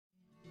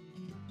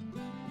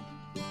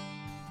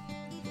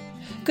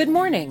Good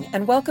morning,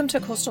 and welcome to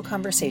Coastal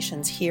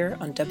Conversations here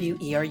on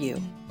WERU.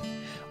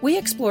 We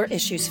explore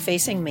issues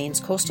facing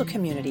Maine's coastal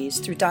communities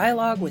through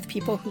dialogue with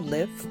people who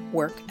live,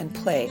 work, and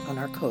play on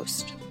our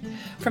coast.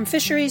 From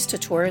fisheries to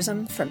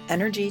tourism, from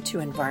energy to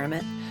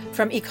environment,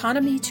 from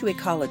economy to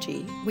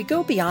ecology, we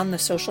go beyond the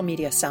social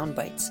media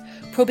soundbites,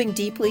 probing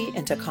deeply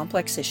into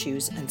complex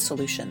issues and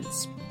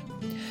solutions.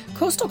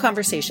 Coastal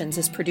Conversations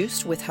is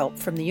produced with help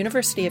from the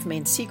University of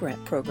Maine Sea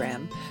Grant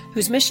program,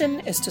 whose mission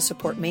is to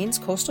support Maine's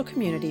coastal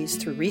communities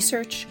through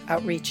research,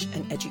 outreach,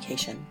 and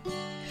education.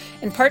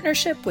 In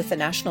partnership with the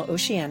National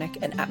Oceanic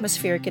and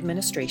Atmospheric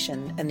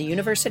Administration and the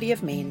University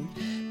of Maine,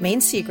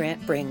 Maine Sea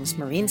Grant brings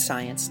marine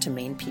science to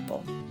Maine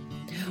people.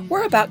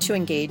 We're about to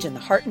engage in the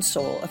heart and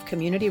soul of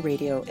community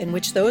radio, in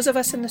which those of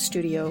us in the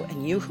studio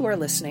and you who are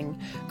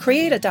listening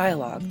create a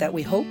dialogue that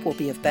we hope will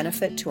be of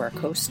benefit to our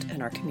coast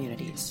and our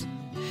communities.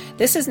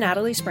 This is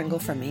Natalie Springle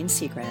from Maine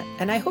Sea Grant,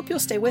 and I hope you'll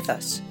stay with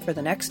us for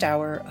the next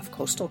hour of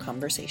Coastal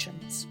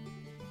Conversations.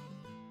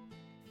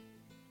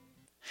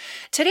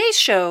 Today's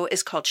show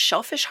is called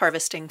Shellfish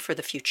Harvesting for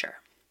the Future.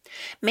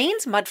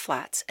 Maine's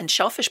mudflats and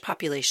shellfish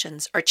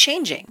populations are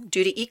changing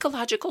due to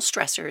ecological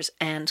stressors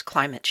and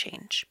climate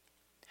change.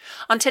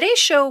 On today's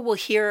show, we'll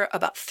hear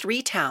about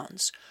 3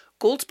 towns,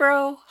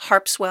 Goldsboro,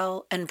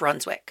 Harpswell, and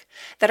Brunswick,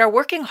 that are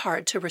working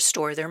hard to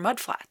restore their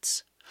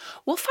mudflats.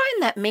 We'll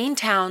find that Maine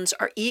towns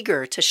are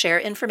eager to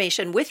share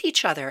information with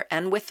each other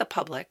and with the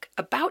public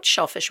about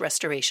shellfish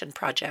restoration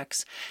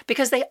projects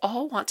because they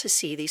all want to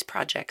see these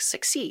projects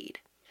succeed.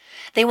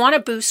 They want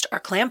to boost our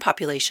clam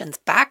populations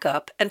back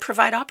up and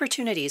provide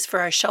opportunities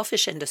for our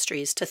shellfish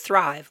industries to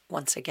thrive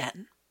once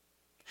again.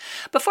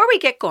 Before we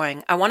get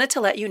going, I wanted to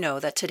let you know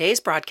that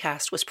today's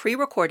broadcast was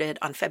pre-recorded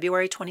on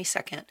February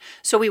 22nd,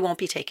 so we won't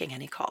be taking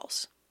any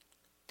calls.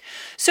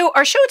 So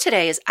our show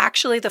today is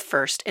actually the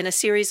first in a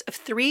series of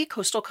 3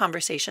 Coastal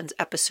Conversations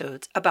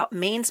episodes about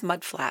Maine's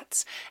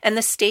mudflats and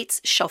the state's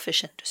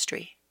shellfish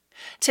industry.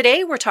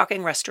 Today we're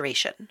talking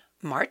restoration.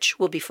 March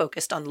will be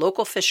focused on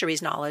local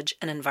fisheries knowledge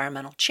and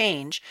environmental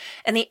change,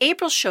 and the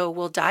April show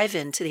will dive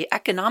into the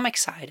economic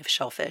side of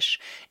shellfish,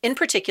 in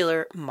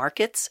particular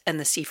markets and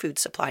the seafood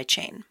supply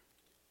chain.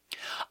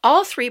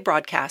 All 3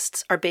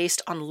 broadcasts are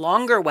based on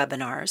longer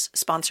webinars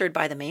sponsored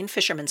by the Maine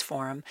Fishermen's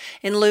Forum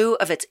in lieu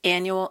of its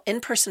annual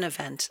in-person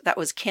event that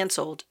was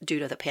canceled due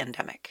to the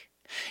pandemic.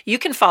 You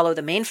can follow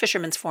the Maine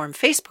Fishermen's Forum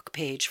Facebook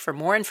page for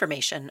more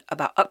information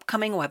about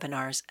upcoming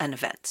webinars and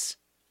events.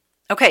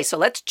 Okay, so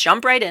let's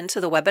jump right into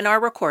the webinar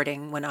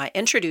recording when I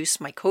introduce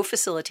my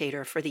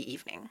co-facilitator for the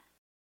evening.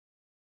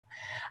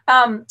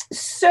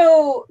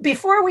 So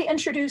before we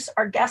introduce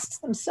our guests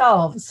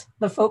themselves,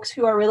 the folks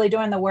who are really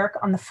doing the work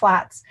on the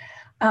flats,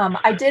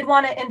 I did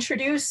want to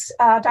introduce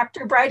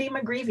Dr. Bridie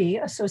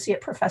McGreevy, Associate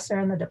Professor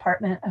in the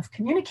Department of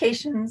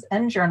Communications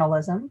and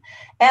Journalism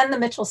and the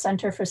Mitchell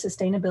Center for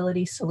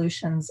Sustainability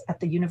Solutions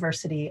at the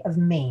University of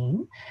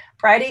Maine.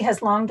 Bridie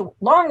has long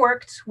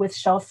worked with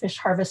shellfish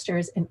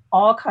harvesters in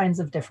all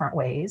kinds of different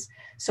ways,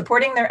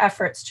 supporting their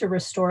efforts to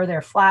restore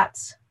their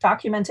flats,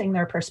 documenting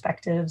their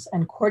perspectives,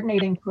 and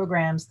coordinating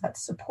programs that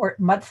support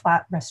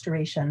mudflat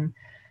restoration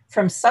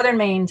from southern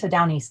Maine to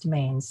down east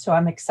Maine. So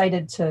I'm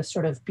excited to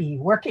sort of be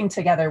working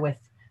together with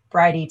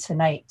Bridie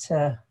tonight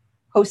to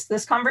host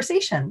this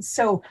conversation.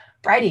 So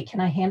Bridie,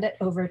 can I hand it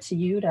over to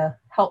you to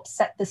help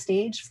set the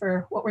stage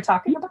for what we're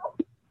talking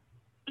about?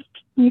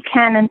 You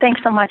can, and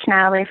thanks so much,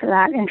 Natalie, for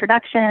that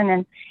introduction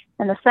and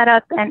the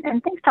setup. And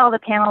thanks to all the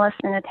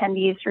panelists and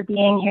attendees for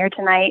being here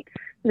tonight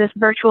for this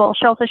virtual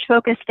Shellfish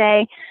Focus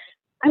Day.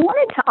 I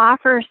wanted to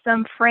offer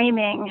some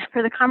framing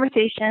for the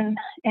conversation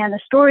and the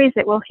stories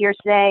that we'll hear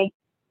today,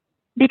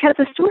 because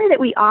the story that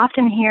we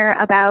often hear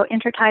about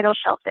intertidal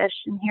shellfish,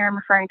 and here I'm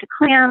referring to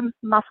clams,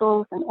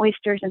 mussels, and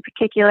oysters in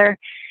particular,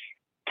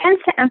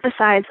 tends to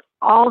emphasize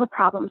all the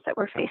problems that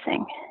we're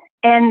facing.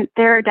 And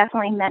there are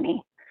definitely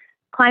many.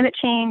 Climate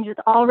change is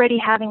already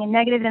having a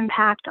negative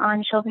impact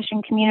on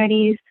shellfishing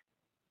communities.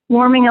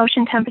 Warming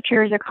ocean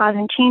temperatures are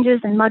causing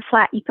changes in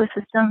mudflat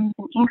ecosystems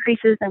and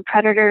increases in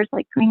predators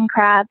like green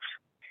crabs.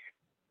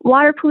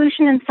 Water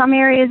pollution in some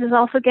areas is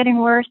also getting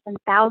worse, and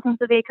thousands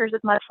of acres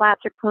of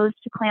mudflats are closed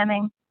to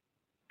clamming.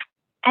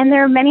 And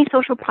there are many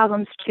social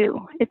problems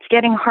too. It's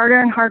getting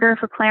harder and harder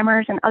for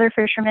clammers and other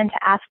fishermen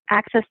to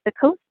access the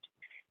coast,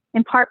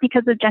 in part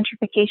because of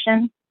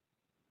gentrification.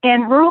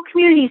 And rural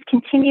communities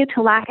continue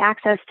to lack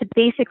access to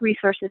basic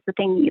resources that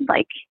they need,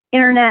 like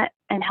internet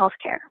and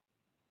healthcare.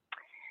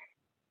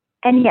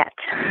 And yet,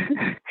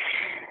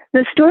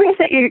 the stories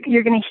that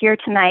you're going to hear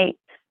tonight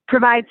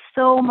provides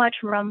so much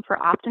room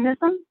for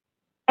optimism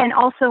and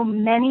also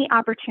many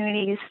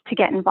opportunities to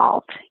get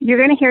involved. You're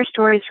going to hear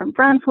stories from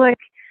Brunswick,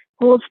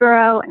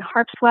 Goldsboro, and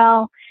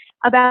Harpswell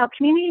about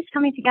communities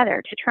coming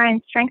together to try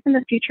and strengthen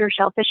the future of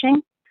shellfishing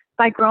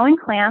by growing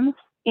clams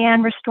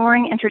and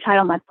restoring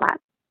intertidal mudflats.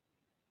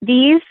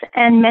 These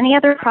and many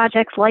other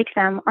projects like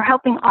them are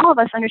helping all of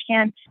us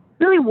understand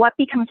really what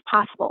becomes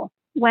possible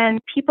when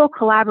people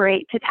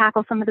collaborate to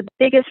tackle some of the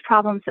biggest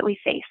problems that we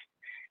face,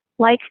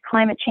 like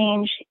climate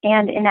change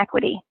and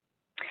inequity.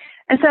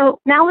 And so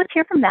now let's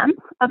hear from them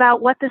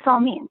about what this all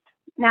means.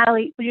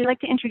 Natalie, would you like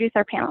to introduce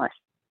our panelists?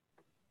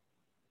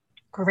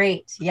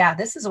 Great. Yeah,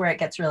 this is where it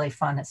gets really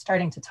fun. It's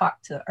starting to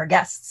talk to our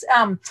guests.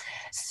 Our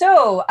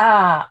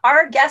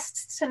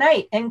guests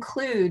tonight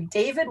include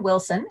David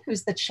Wilson,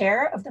 who's the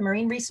chair of the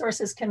Marine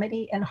Resources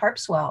Committee in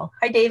Harpswell.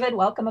 Hi, David.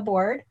 Welcome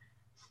aboard.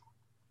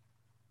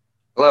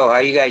 Hello. How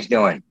are you guys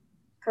doing?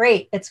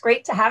 Great. It's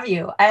great to have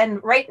you.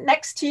 And right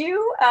next to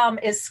you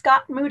is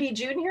Scott Moody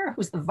Jr.,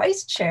 who's the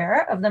vice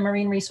chair of the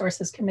Marine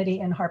Resources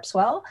Committee in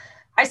Harpswell.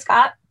 Hi,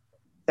 Scott.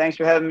 Thanks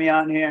for having me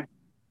on here.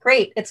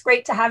 Great. It's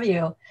great to have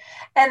you.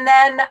 And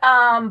then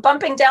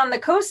bumping down the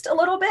coast a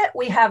little bit,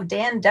 we have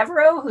Dan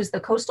Devereaux, who's the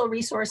Coastal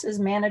Resources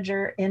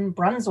Manager in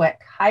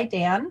Brunswick. Hi,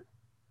 Dan.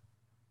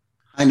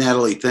 Hi,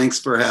 Natalie. Thanks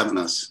for having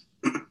us.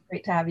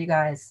 Great to have you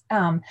guys.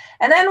 And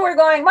then we're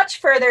going much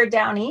further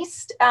down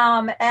east.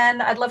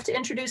 And I'd love to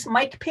introduce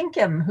Mike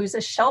Pinkham, who's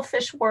a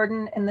shellfish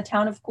warden in the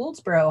town of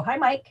Gouldsboro. Hi,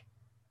 Mike.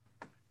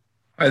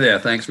 Hi there.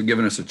 Thanks for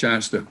giving us a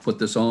chance to put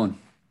this on.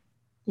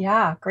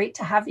 Yeah, great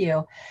to have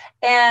you.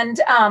 And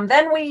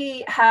then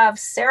we have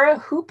Sarah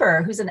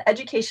Hooper, who's an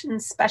education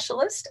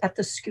specialist at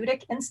the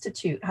Schoodic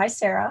Institute. Hi,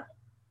 Sarah.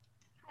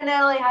 Hi,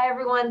 Natalie. Hi,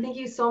 everyone. Thank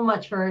you so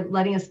much for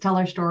letting us tell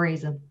our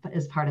stories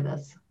as part of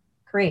this.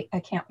 Great. I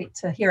can't wait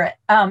to hear it.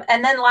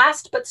 And then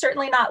last, but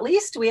certainly not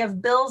least, we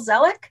have Bill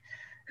Zellick,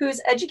 who's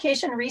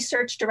Education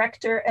Research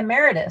Director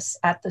Emeritus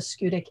at the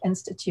Schoodic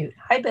Institute.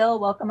 Hi, Bill.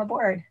 Welcome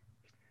aboard.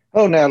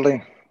 Oh,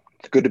 Natalie.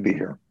 It's good to be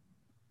here.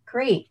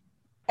 Great.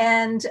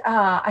 And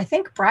I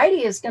think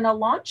Bridie is going to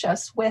launch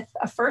us with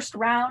a first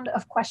round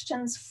of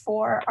questions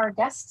for our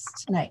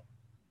guests tonight.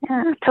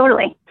 Yeah,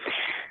 totally.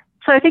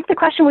 So I think the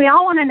question we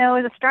all want to know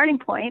as a starting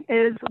point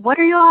is, what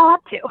are you all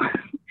up to?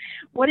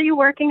 What are you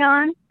working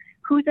on?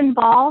 Who's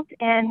involved?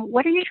 And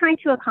what are you trying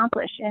to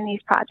accomplish in these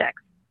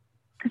projects?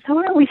 So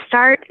why don't we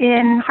start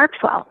in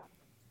Harpswell?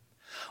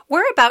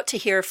 We're about to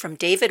hear from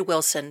David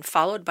Wilson,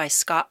 followed by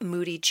Scott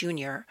Moody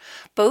Jr.,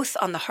 both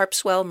on the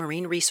Harpswell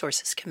Marine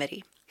Resources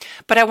Committee.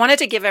 But I wanted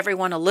to give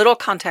everyone a little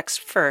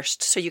context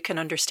first so you can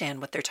understand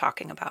what they're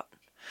talking about.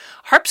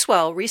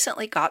 Harpswell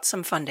recently got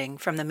some funding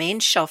from the Maine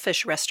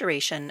Shellfish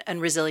Restoration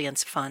and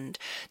Resilience Fund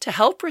to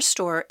help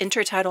restore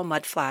intertidal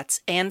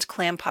mudflats and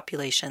clam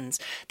populations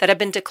that have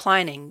been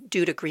declining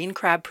due to green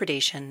crab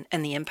predation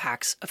and the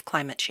impacts of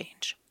climate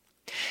change.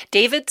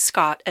 David,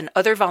 Scott, and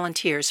other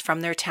volunteers from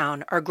their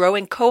town are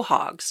growing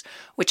quahogs,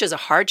 which is a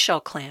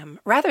hard-shell clam,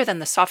 rather than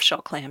the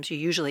soft-shell clams you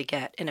usually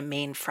get in a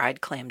Maine fried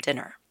clam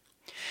dinner.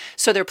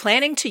 So they're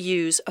planning to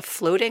use a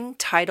floating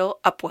tidal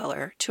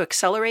upweller to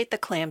accelerate the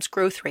clam's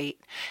growth rate,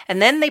 and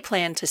then they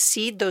plan to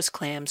seed those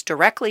clams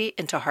directly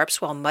into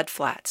Harpswell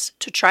mudflats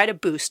to try to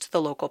boost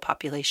the local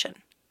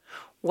population.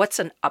 What's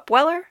an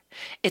upweller?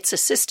 It's a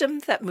system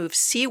that moves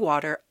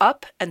seawater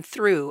up and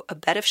through a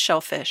bed of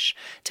shellfish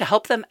to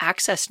help them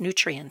access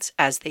nutrients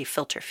as they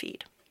filter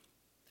feed.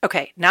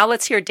 Okay, now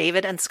let's hear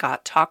David and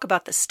Scott talk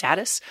about the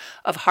status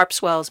of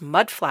Harpswell's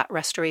mudflat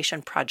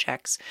restoration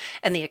projects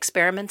and the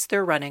experiments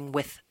they're running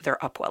with their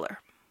upweller.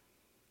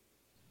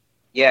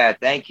 Yeah,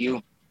 thank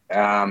you.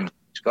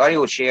 Scotty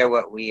will share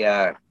what we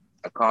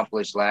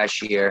accomplished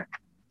last year,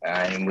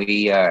 and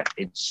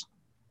it's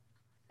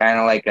kind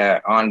of like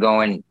an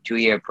ongoing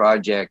 2-year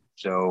project.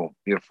 So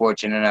we were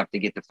fortunate enough to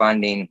get the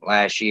funding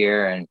last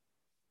year, and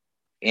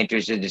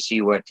interested to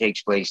see what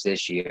takes place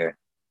this year.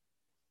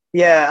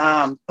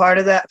 Yeah, part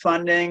of that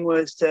funding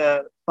was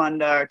to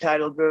fund our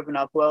tidal-driven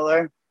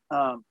upweller.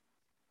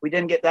 We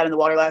didn't get that in the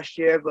water last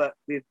year, but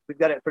we've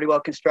got it pretty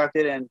well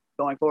constructed, and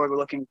going forward, we're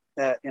looking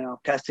at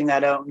testing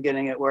that out and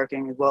getting it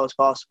working as well as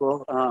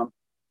possible.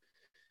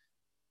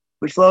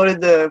 We floated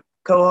the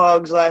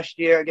quahogs last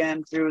year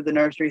again through the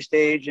nursery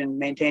stage and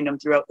maintained them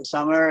throughout the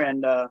summer.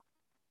 And the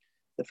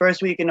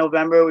first week in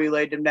November, we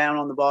laid them down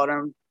on the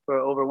bottom for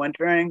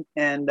overwintering,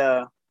 and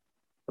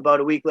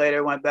about a week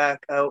later, went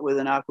back out with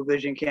an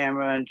Aquavision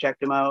camera and checked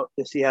them out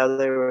to see how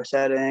they were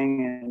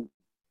setting, and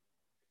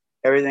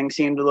everything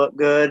seemed to look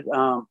good.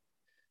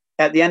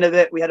 At the end of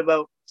it, we had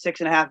about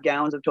 6.5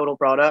 gallons of total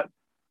product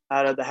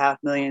out of the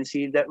 500,000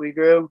 seed that we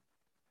grew.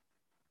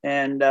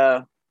 And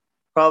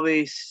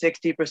probably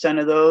 60%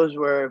 of those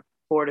were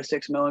 4 to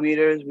 6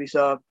 millimeters. We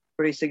saw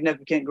pretty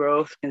significant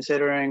growth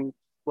considering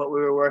what we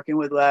were working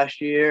with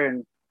last year,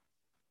 and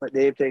let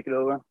Dave take it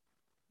over.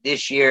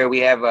 This year,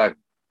 we have a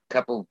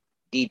couple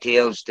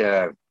details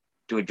to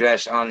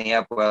address on the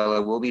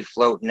upweller. We'll be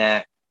floating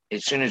that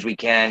as soon as we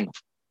can,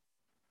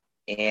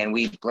 and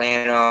we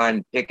plan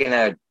on picking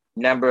a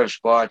number of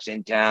spots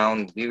in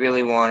town. We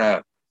really want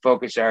to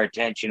focus our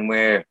attention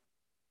where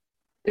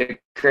there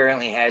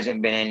currently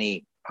hasn't been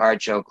any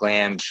hard shell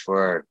clams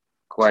for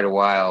quite a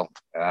while,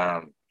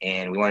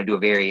 and we want to do a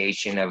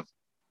variation of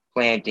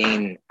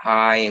planting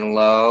high and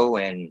low,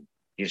 and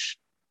just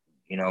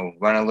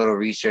run a little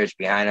research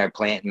behind our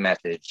planting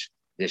methods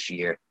this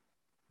year.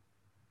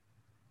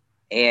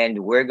 And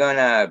we're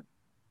gonna,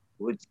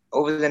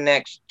 over the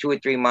next 2 or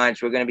 3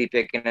 months, we're gonna be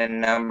picking a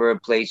number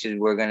of places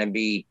we're gonna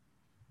be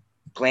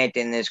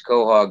planting this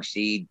quahog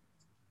seed,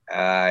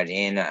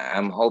 and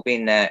I'm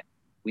hoping that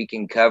we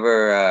can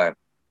cover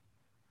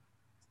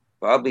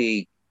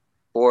probably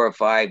 4 or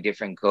 5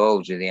 different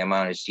coves with the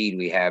amount of seed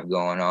we have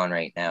going on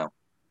right now.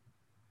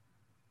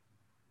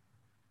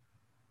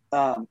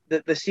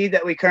 The seed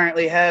that we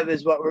currently have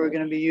is what we're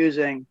going to be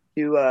using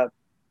to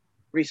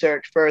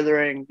research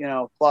furthering,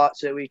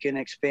 plots that we can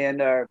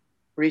expand our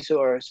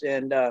resource.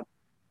 And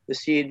the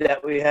seed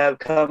that we have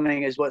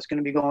coming is what's going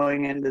to be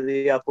going into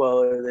the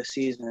upweller this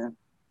season.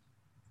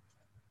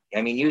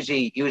 I mean,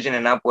 usually using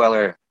an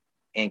upweller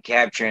and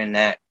capturing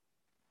that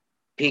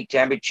peak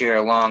temperature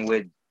along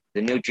with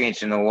the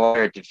nutrients in the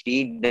water to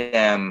feed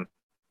them,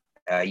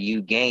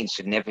 you gain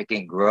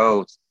significant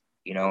growth,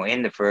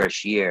 in the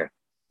first year.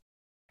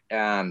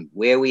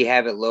 Where we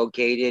have it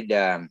located,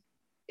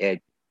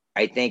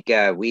 I think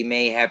we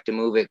may have to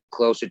move it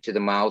closer to the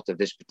mouth of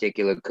this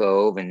particular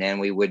cove, and then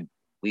we would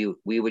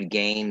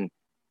gain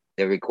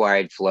the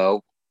required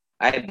flow.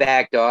 I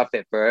backed off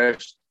at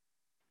first.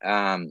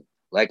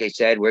 Like I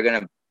said, we're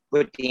gonna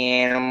put the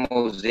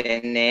animals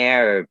in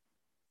there,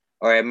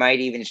 or it might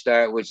even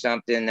start with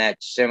something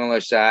that's similar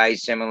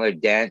size, similar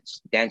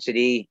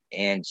density,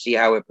 and see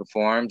how it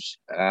performs.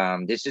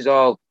 This is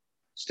all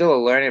still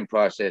a learning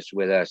process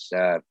with us.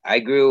 I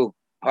grew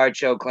hard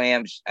shell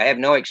clams. I have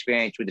no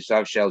experience with the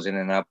soft shells in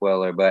an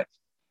upweller, but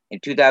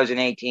in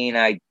 2018,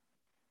 I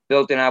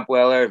built an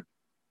upweller.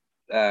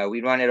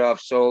 We run it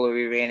off solar.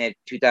 We ran it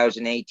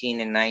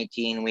 2018 and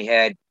 19. We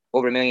had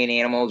over 1 million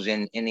animals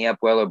in the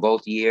upweller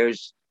both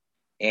years.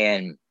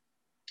 And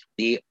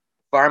the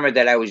farmer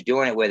that I was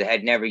doing it with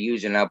had never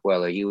used an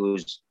upweller. He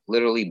was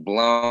literally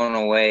blown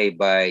away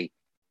by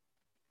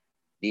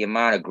the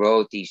amount of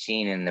growth he's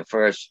seen in the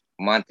first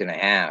month and a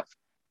half.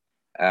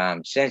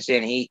 Since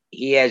then,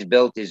 he has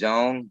built his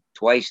own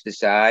twice the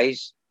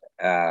size,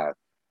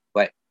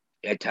 but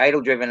a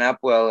tidal-driven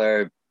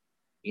upweller,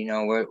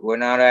 we're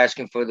not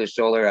asking for the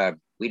solar.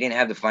 We didn't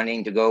have the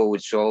funding to go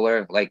with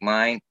solar like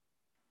mine,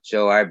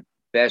 so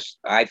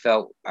I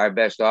felt our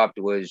best opt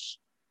was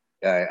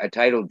a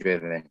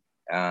tidal-driven.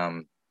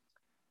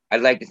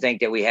 I'd like to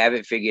think that we have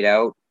it figured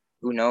out.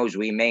 Who knows?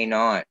 We may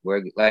not.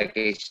 Like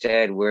I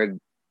said,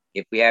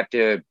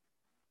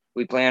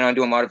 we plan on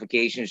doing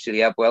modifications to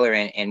the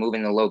upweller and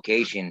moving the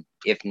location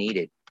if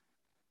needed.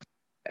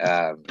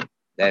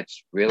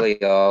 That's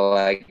really all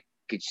I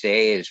could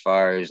say as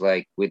far as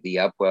like with the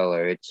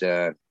upweller.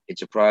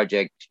 It's a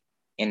project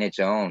in its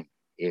own,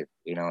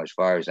 as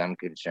far as I'm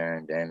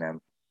concerned, and I'm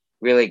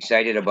really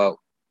excited about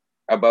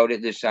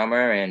it this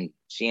summer and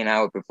seeing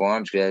how it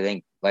performs, because I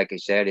think, like I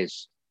said,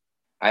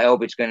 I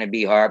hope it's going to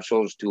be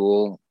Harpso's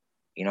tool,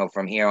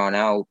 from here on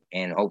out,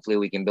 and hopefully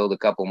we can build a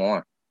couple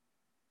more.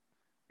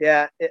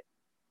 Yeah, it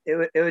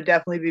would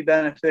definitely be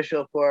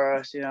beneficial for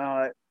us.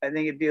 I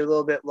think it'd be a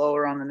little bit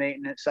lower on the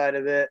maintenance side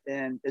of it,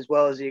 and as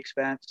well as the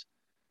expense.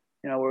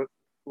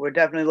 We're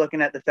definitely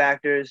looking at the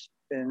factors,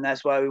 and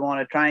that's why we want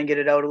to try and get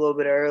it out a little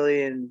bit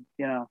early, and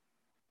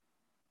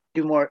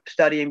do more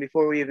studying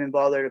before we even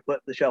bother to put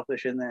the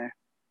shellfish in there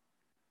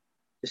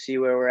to see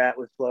where we're at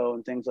with flow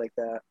and things like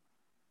that.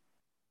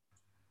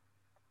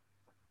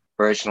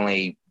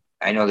 Personally,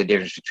 I know the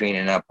difference between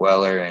an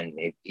upweller,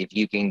 and if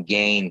you can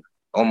gain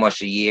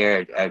almost a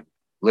year,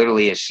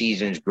 literally a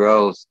season's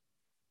growth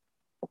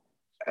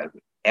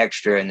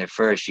extra in the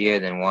first year,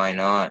 then why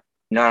not?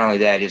 Not only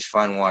that, it's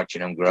fun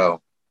watching them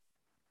grow.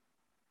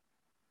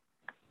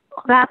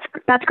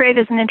 That's great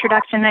as an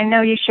introduction. I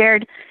know you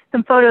shared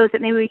some photos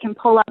that maybe we can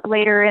pull up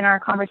later in our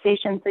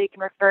conversation so you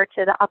can refer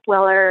to the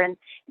upweller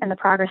and the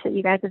progress that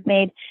you guys have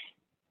made.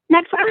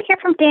 Next, I want to hear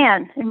from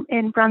Dan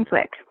in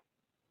Brunswick.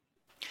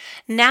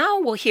 Now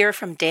we'll hear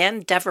from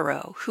Dan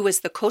Devereaux, who is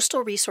the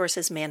Coastal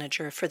Resources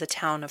Manager for the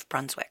town of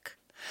Brunswick.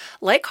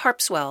 Like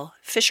Harpswell,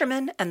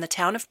 fishermen and the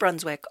town of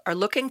Brunswick are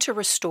looking to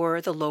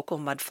restore the local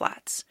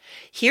mudflats.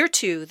 Here,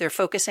 too, they're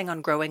focusing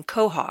on growing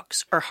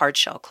quahogs, or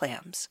hardshell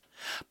clams.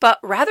 But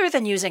rather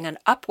than using an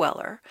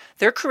upweller,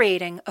 they're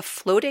creating a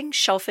floating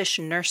shellfish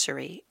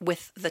nursery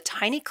with the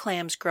tiny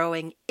clams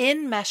growing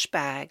in mesh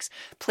bags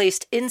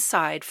placed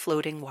inside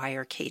floating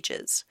wire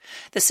cages.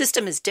 The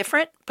system is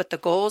different, but the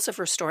goals of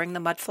restoring the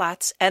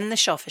mudflats and the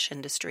shellfish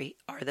industry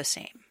are the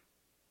same.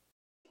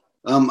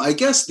 I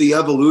guess the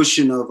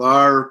evolution of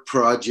our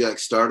project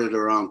started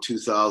around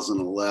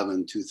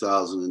 2011,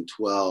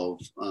 2012.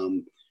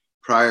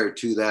 Prior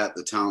to that,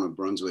 the town of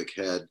Brunswick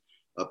had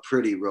a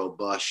pretty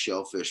robust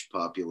shellfish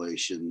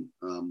population.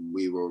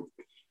 We were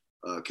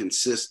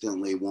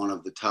consistently one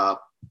of the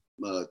top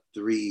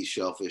 3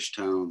 shellfish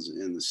towns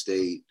in the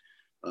state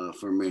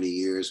for many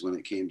years when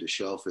it came to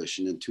shellfish.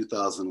 And in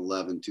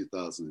 2011,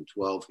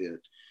 2012 hit.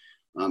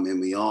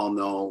 And we all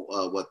know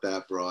what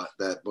that brought.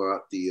 That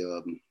brought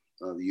the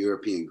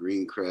European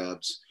green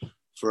crabs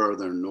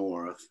further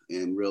north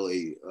and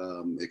really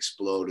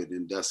exploded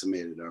and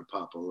decimated our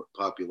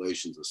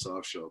populations of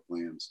softshell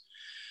clams,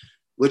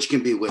 which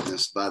can be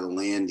witnessed by the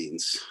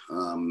landings,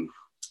 in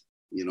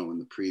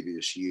the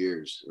previous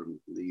years or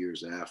the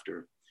years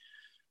after.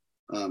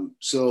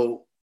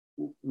 So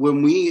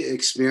when we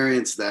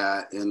experienced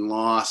that and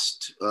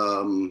lost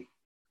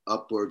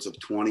upwards of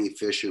 20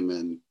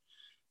 fishermen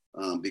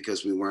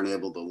because we weren't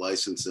able to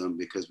license them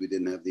because we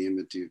didn't have the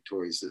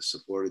inventories that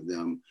supported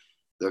them.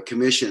 The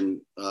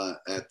commission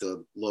at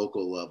the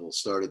local level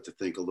started to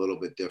think a little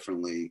bit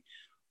differently.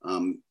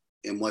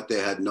 And what they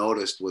had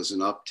noticed was an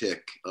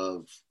uptick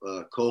of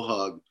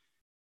quahog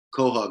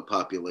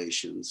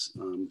populations.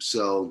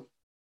 So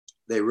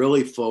they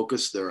really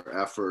focused their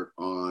effort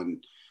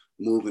on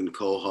moving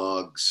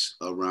quahogs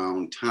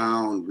around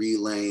town,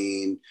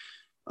 relaying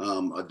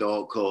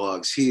adult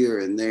quahogs here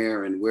and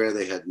there, and where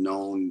they had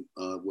known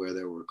where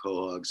there were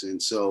quahogs.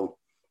 And so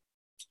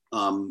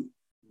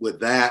with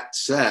that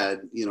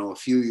said, a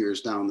few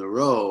years down the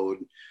road,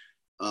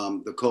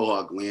 the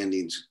quahog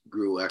landings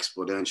grew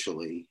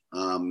exponentially,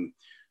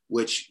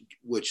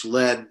 which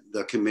led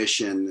the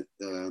commission,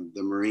 the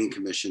Marine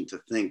Commission, to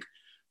think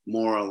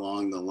more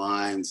along the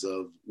lines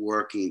of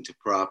working to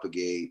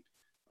propagate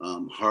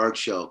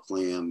hardshell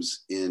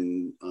clams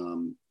in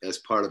as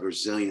part of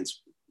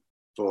resilience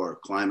for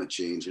climate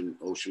change and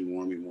ocean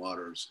warming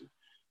waters, and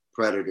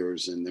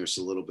predators, and there's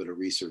a little bit of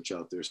research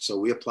out there. So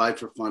we applied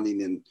for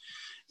funding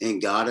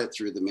and got it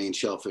through the Maine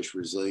Shellfish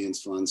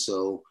Resilience Fund.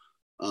 So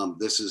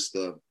this is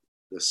the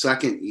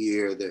second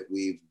year that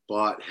we've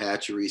bought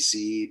hatchery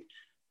seed.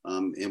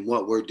 And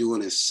what we're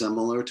doing is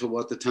similar to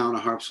what the town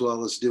of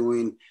Harpswell is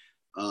doing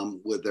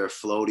with their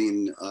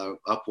floating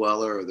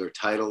upweller or their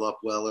tidal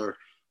upweller,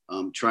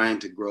 trying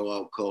to grow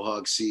out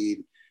quahog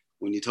seed.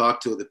 When you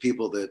talk to the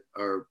people that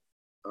are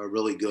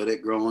really good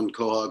at growing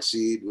quahog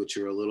seed, which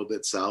are a little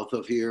bit south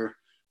of here,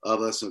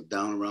 of us,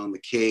 down around the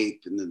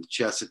Cape and then the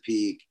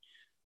Chesapeake,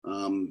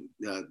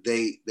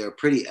 they're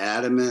pretty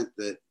adamant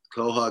that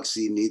quahog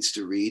seed needs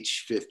to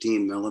reach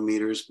 15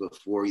 millimeters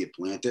before you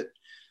plant it.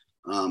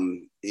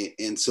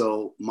 And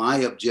so my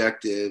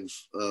objective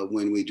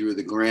when we drew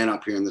the grant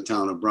up here in the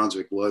town of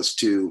Brunswick was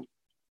to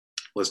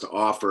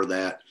offer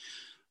that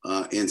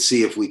and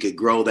see if we could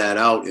grow that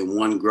out in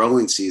one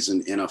growing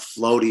season in a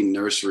floating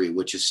nursery,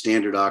 which is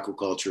standard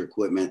aquaculture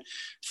equipment,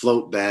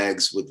 float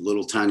bags with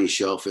little tiny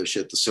shellfish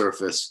at the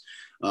surface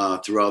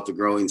throughout the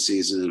growing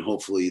season, and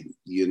hopefully,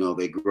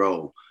 they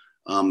grow.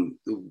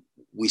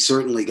 We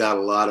certainly got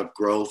a lot of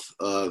growth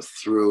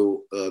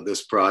through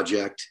this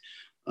project,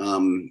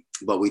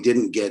 but we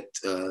didn't get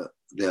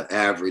the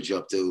average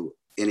up to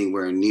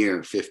anywhere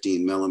near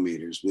 15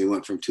 millimeters. We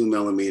went from 2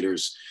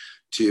 millimeters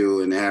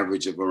to an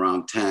average of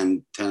around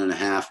 10 and a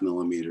half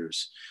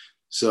millimeters.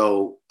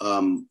 So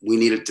we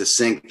needed to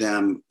sink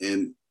them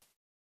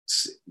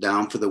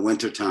down for the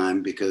winter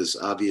time, because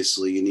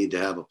obviously you need to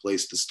have a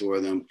place to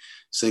store them,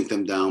 sink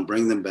them down,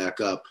 bring them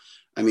back up.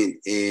 And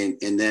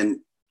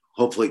then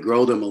hopefully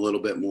grow them a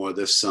little bit more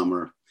this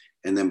summer,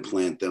 and then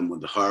plant them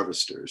with the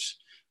harvesters.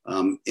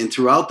 And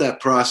throughout that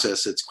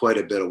process, it's quite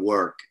a bit of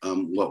work,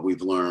 what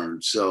we've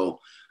learned. So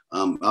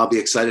I'll be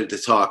excited to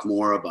talk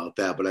more about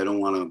that, but I don't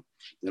want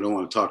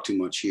to talk too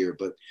much here.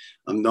 But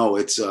no,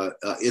 it's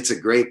a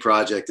great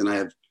project, and I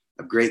have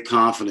great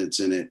confidence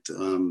in it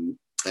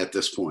at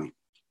this point.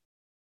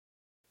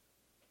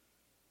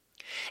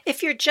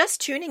 If you're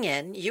just tuning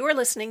in, you are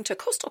listening to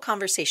Coastal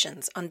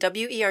Conversations on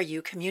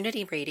WERU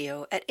Community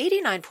Radio at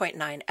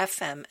 89.9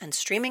 FM and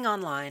streaming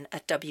online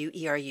at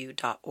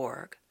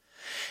weru.org.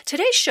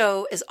 Today's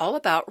show is all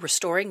about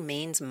restoring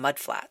Maine's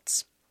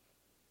mudflats.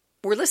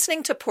 We're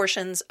listening to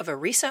portions of a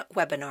recent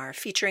webinar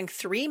featuring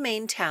 3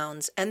 Maine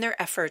towns and their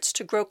efforts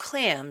to grow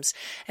clams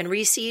and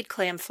reseed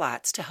clam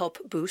flats to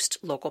help boost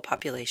local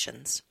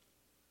populations.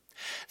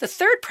 The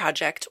third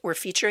project we're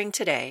featuring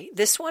today,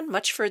 this one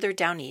much further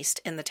down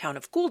east in the town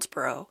of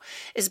Gouldsboro,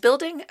 is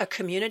building a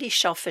community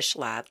shellfish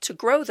lab to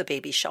grow the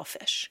baby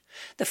shellfish.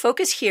 The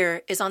focus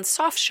here is on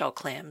soft-shell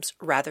clams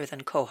rather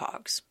than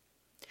quahogs.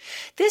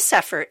 This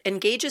effort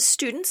engages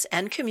students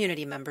and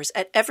community members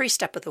at every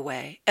step of the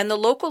way, and the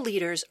local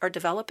leaders are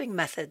developing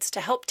methods to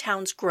help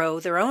towns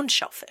grow their own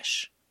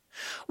shellfish.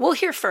 We'll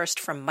hear first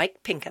from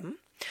Mike Pinkham,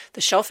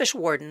 the shellfish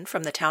warden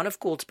from the town of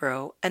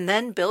Gouldsboro, and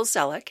then Bill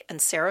Zellick and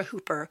Sarah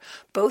Hooper,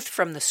 both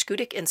from the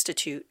Schoodic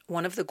Institute,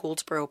 one of the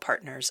Gouldsboro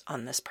partners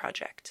on this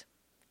project.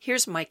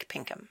 Here's Mike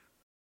Pinkham.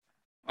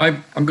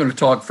 I'm going to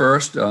talk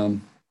first. This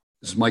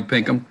is Mike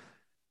Pinkham,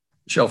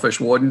 shellfish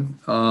warden,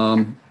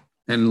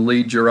 and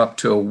lead you up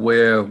to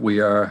where we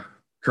are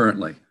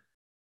currently.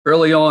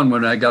 Early on,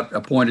 when I got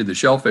appointed the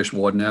shellfish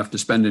warden, after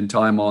spending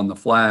time on the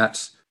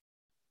flats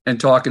and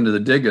talking to the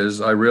diggers,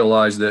 I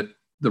realized that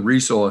the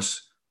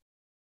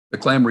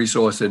clam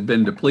resource had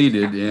been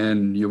depleted,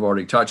 and you've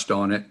already touched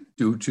on it,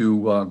 due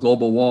to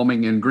global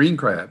warming and green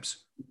crabs.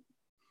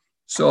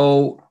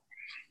 So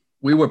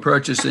we were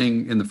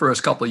purchasing, in the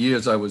first couple of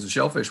years I was a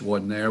shellfish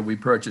warden there, we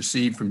purchased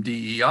seed from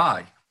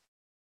DEI,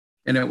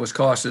 and it was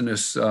costing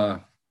us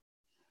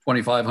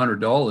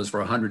 $2,500 for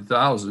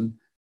 100,000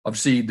 of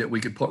seed that we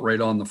could put right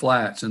on the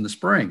flats in the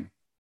spring.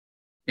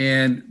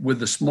 And with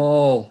the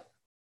small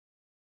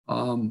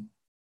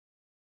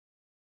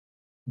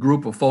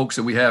group of folks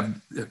that we have,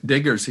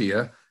 diggers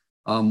here,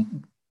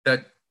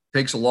 that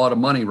takes a lot of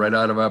money right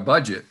out of our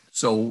budget.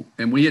 So,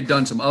 and we had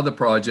done some other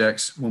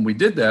projects. When we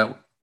did that,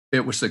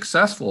 it was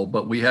successful,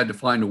 but we had to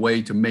find a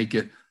way to make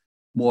it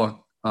more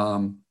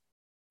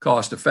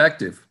cost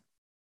effective.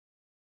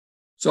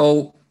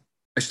 So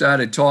I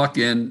started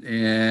talking,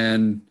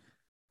 and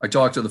I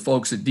talked to the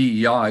folks at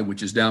DEI,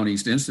 which is Down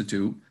East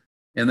Institute,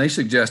 and they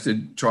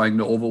suggested trying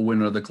to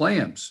overwinter the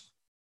clams.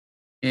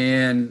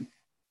 And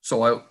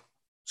so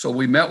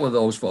we met with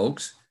those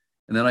folks,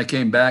 and then I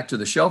came back to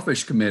the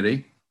Shellfish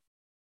Committee,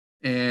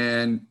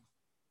 and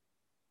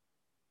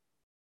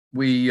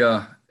we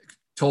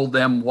told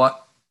them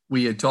what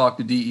we had talked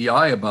to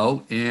DEI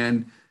about,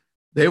 and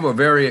they were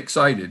very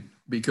excited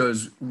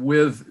because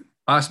with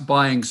us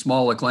buying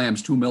smaller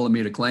clams, 2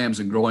 millimeter clams,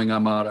 and growing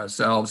them out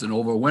ourselves and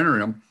overwintering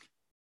them,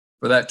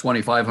 for that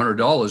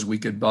 $2,500, we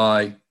could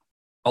buy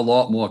a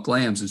lot more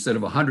clams. Instead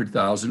of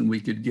 100,000, we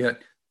could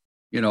get,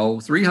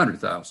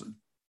 300,000.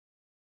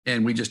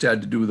 And we just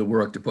had to do the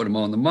work to put them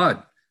on the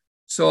mud.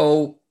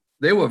 So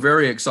they were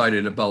very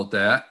excited about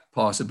that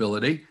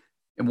possibility.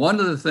 And one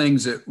of the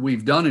things that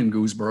we've done in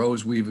Gooseboro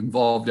is we've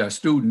involved our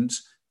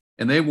students,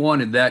 and they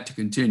wanted that to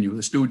continue.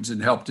 The students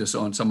had helped us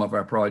on some of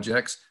our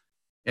projects,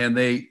 and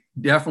they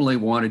definitely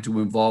wanted to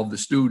involve the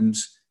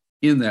students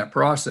in that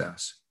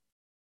process.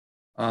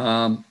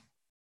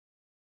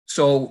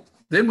 So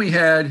then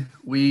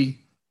we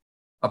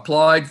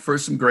applied for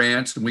some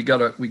grants, and we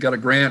got a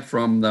grant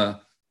from the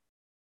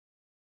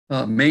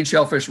Maine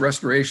Shellfish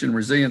Restoration and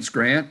Resilience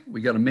Grant.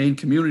 We got a Maine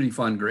Community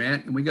Fund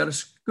grant, and we got a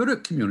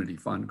Schoodic Community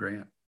Fund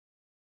grant.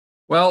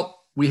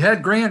 Well, we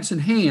had grants in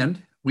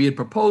hand. We had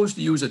proposed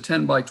to use a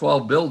 10 by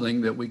 12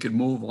 building that we could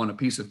move on a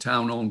piece of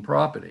town-owned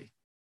property.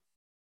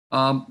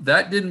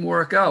 That didn't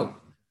work out.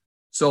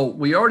 So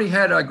we already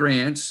had our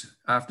grants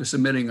after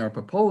submitting our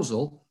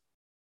proposal.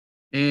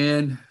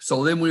 And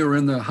so then we were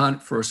in the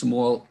hunt for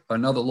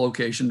another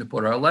location to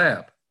put our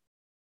lab.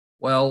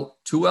 Well,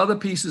 2 other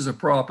pieces of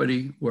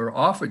property were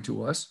offered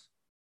to us,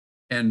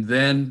 and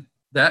then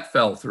that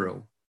fell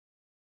through.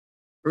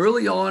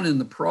 Early on in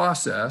the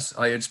process,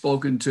 I had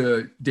spoken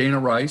to Dana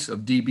Rice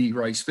of DB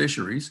Rice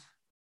Fisheries,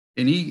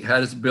 and he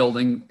had his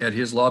building at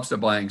his lobster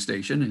buying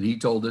station, and he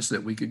told us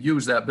that we could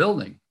use that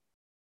building.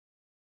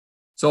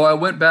 So I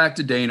went back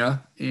to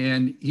Dana,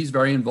 and he's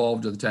very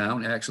involved with the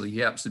town. Actually, he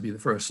happens to be the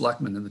first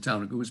selectman in the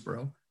town of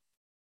Gooseboro.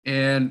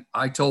 And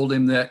I told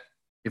him that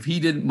if he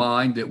didn't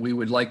mind, that we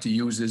would like to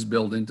use his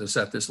building to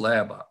set this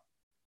lab up.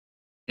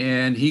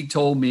 And he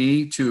told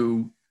me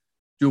to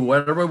do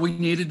whatever we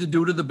needed to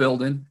do to the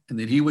building, and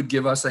that he would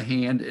give us a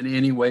hand in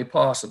any way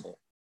possible.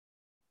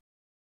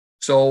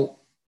 So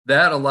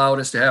that allowed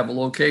us to have a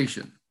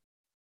location.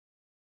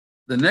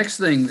 The next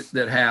thing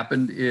that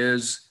happened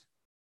is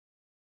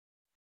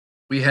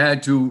we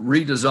had to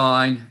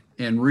redesign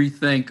and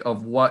rethink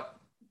of what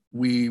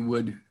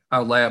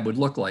our lab would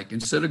look like.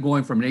 Instead of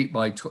going from an 8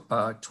 by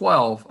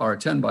 12 or a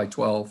 10 by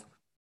 12,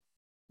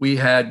 we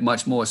had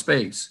much more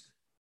space.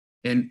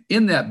 And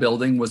in that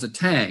building was a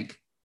tank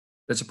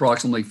that's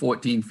approximately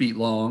 14 feet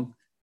long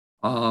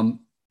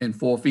and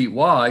 4 feet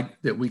wide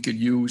that we could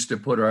use to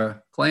put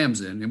our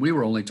clams in. And we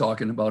were only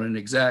talking about an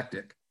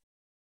Exactic.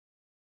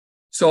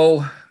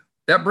 So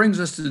that brings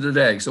us to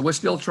today. So we're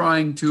still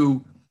trying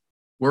to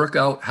work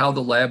out how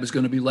the lab is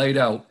going to be laid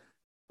out.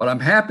 But I'm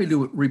happy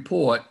to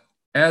report,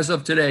 as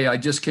of today, I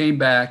just came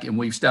back and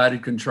we've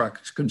started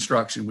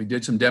construction. We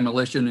did some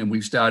demolition, and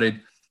we've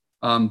started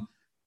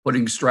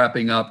putting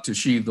strapping up to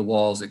sheathe the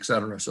walls, et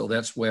cetera. So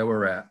that's where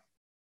we're at.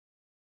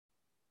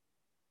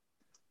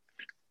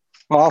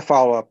 Well, I'll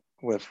follow up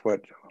with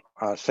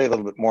say a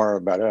little bit more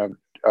about it.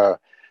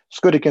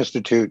 Schoodic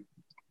Institute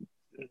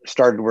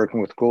started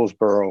working with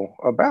Gouldsboro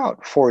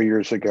about 4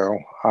 years ago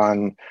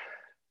on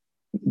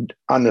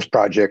this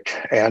project,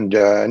 and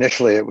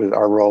initially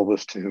our role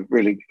was to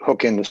really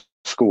hook into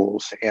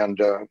schools, and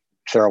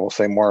Sarah will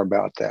say more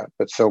about that.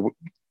 But so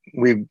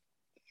we've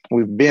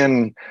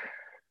been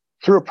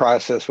through a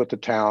process with the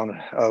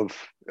town of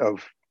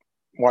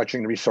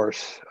watching the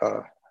resource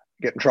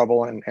get in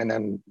trouble, and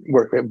then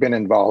we've been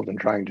involved in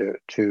trying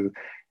to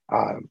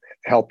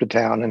help the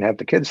town and have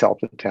the kids help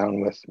the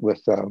town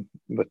with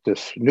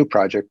this new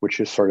project, which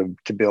is sort of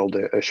to build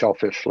a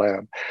shellfish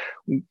lab.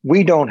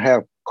 We don't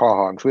have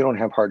quahogs, we don't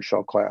have hard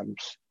shell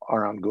clams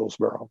around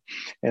Gouldsboro,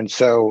 and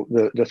so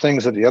the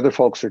things that the other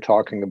folks are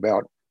talking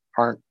about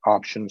aren't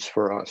options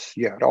for us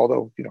yet,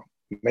 although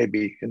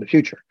maybe in the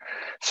future.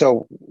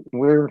 So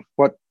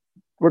what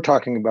we're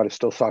talking about is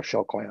still soft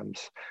shell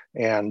clams,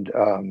 and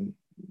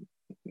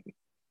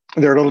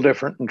they're a little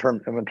different in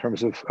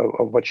terms of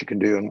what you can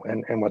do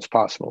and what's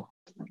possible.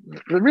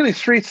 There are really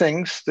 3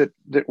 things that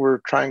we're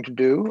trying to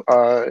do.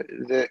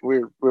 That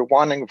we're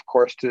wanting, of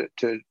course,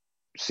 to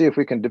see if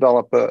we can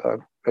develop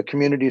a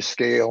community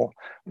scale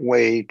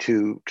way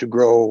to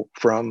grow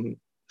from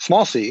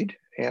small seed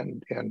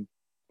and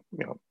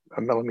 1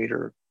 millimeter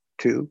or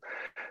 2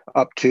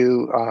 up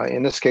to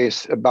in this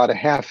case about a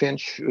 1/2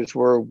 inch is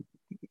where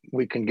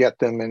we can get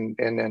them and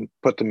then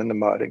put them in the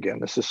mud again.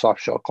 This is soft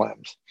shell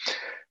clams.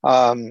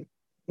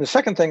 The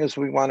second thing is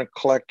we want to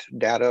collect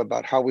data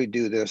about how we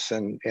do this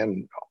and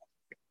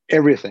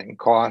everything,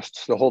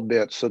 costs, the whole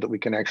bit, so that we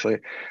can actually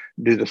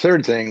do the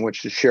third thing,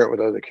 which is share it with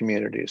other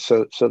communities.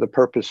 So the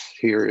purpose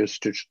here is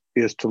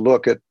to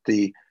look at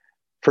the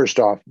first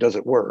off, does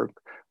it work?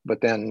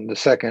 But then the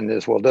second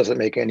is, well, does it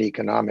make any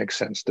economic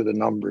sense? Do the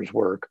numbers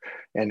work?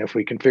 And if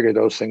we can figure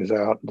those things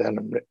out,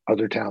 then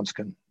other towns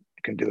can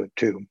do it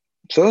too.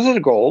 So those are the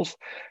goals.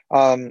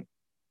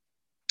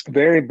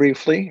 Very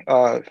briefly,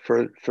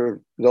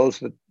 for those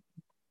that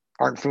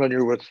aren't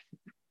familiar with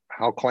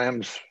how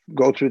clams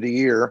go through the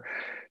year,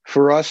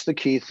 for us, the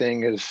key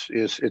thing is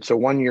it's a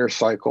 1-year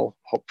cycle,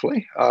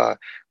 hopefully,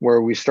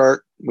 where we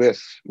start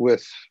with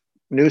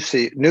new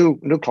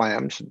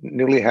clams,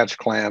 newly hatched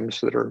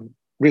clams that are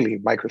really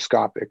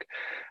microscopic,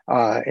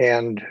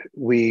 and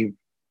we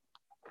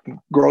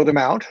grow them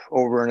out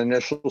over an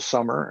initial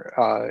summer,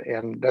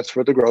 and that's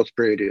where the growth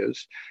period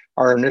is.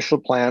 Our initial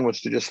plan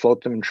was to just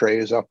float them in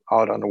trays out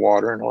on the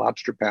water in a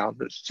lobster pound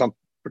that's some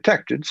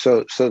protected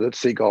so that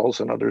seagulls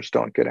and others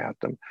don't get at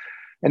them.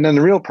 And then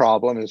the real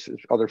problem is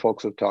other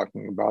folks are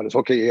talking about is,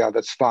 okay, yeah,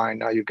 that's fine.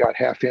 Now you've got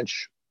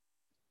 1/2-inch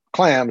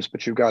clams,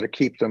 but you've got to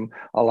keep them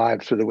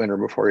alive through the winter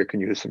before you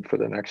can use them for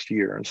the next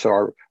year. And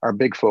so our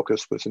big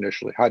focus was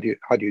initially, how do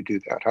you do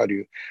that? How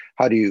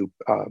do you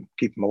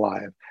keep them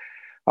alive?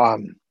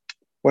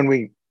 When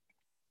we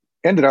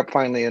ended up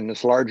finally in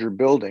this larger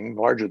building,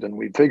 larger than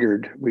we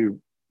figured, we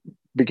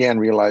began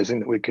realizing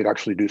that we could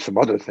actually do some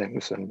other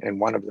things. And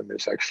one of them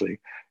is actually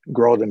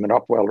grow them in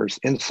upwellers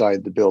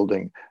inside the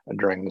building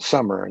during the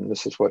summer. And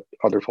this is what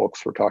other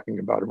folks were talking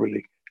about,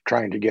 really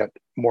trying to get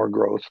more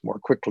growth more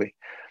quickly.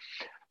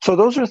 So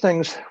those are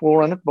things, we'll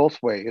run it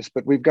both ways,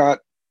 but we've got,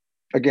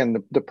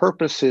 again, the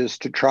purpose is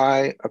to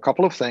try a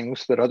couple of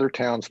things that other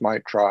towns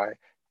might try,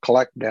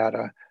 collect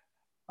data,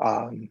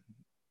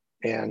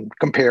 and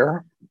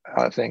compare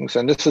things.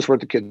 And this is where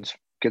the kids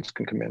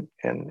can come in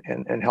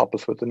and help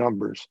us with the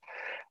numbers.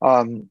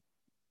 I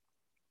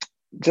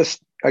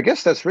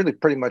guess that's really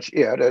pretty much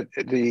it.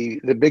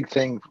 The big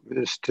thing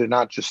is to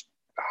not just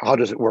how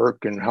does it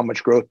work and how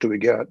much growth do we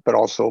get, but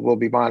also we'll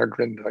be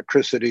monitoring the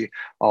electricity,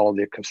 all of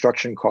the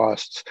construction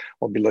costs.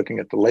 We'll be looking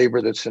at the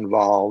labor that's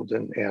involved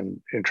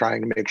and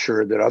trying to make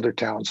sure that other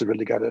towns have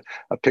really got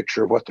a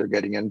picture of what they're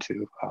getting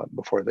into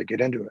before they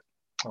get into it.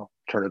 I'll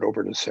turn it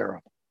over to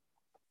Sarah.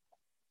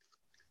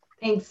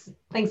 Thanks,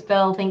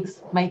 Bill.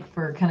 Thanks, Mike,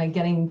 for kind of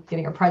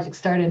getting our project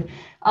started.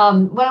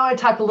 What I want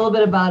to talk a little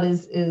bit about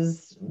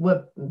is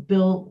what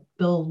Bill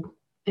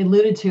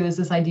alluded to, is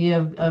this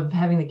idea of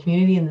having the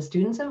community and the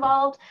students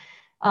involved.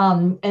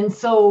 And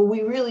so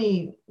we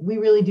really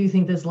do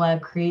think this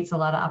lab creates a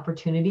lot of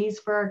opportunities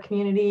for our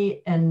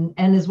community and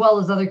as well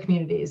as other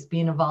communities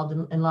being involved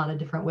in a lot of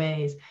different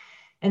ways.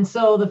 And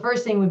so the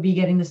first thing would be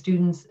getting the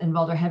students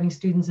involved or having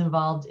students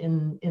involved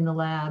in the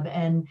lab.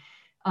 And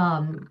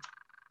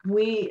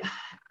we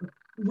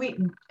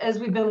as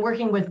we've been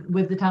working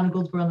with the town of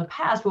Goldsboro in the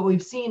past, what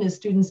we've seen is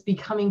students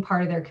becoming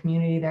part of their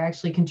community. They're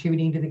actually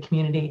contributing to the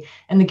community,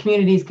 and the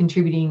community is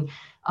contributing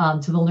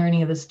to the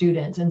learning of the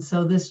students. And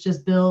so this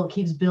just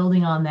keeps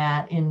building on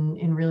that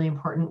in really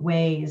important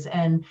ways.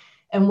 And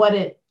what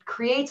it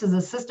creates is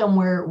a system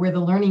where the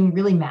learning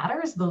really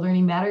matters. The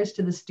learning matters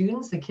to the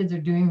students. The kids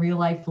are doing real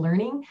life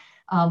learning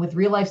with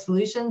real life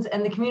solutions,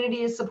 and the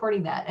community is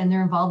supporting that, and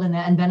they're involved in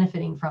that and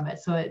benefiting from it.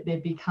 So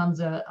it becomes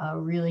a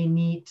really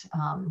neat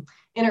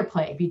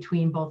interplay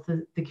between both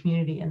the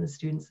community and the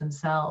students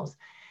themselves.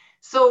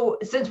 So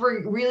since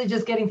we're really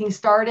just getting things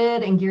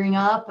started and gearing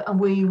up,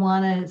 we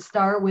want to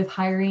start with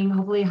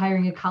hopefully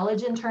hiring a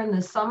college intern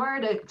this summer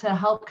to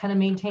help kind of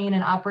maintain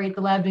and operate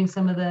the lab, doing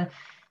some of the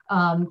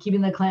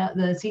keeping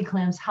the seed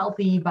clams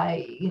healthy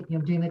by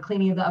doing the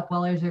cleaning of the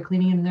upwellers or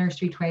cleaning in the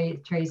nursery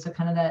trays, so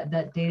kind of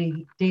that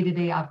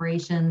day-to-day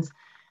operations,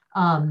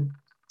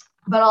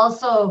 but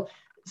also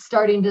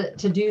starting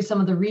to do some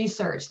of the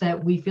research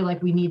that we feel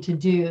like we need to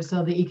do,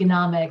 so the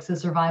economics, the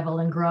survival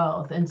and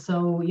growth. And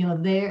so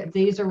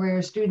these are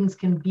where students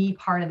can be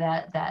part of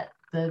that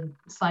the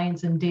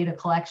science and data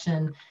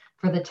collection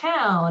for the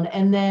town.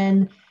 And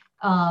then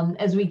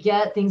as we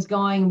get things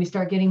going and we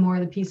start getting more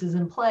of the pieces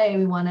in play,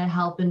 we want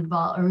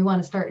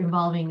to start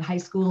involving high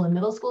school and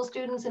middle school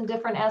students in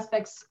different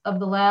aspects of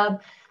the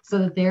lab so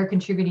that they're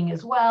contributing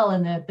as well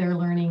and that they're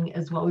learning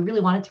as well. We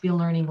really want it to be a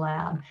learning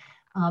lab.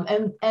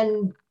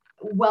 And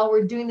while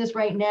we're doing this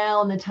right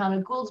now in the town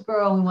of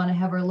Goldsboro, we want to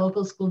have our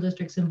local school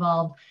districts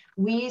involved.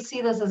 We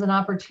see this as an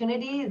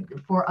opportunity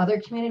for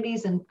other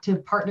communities and to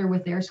partner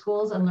with their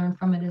schools and learn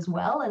from it as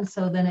well. And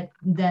so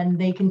then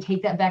they can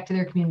take that back to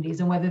their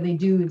communities, and whether they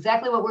do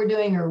exactly what we're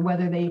doing or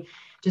whether they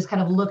just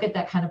kind of look at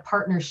that kind of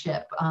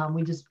partnership,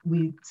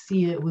 we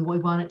see it, we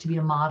want it to be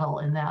a model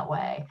in that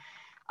way.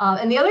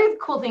 And the other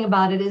cool thing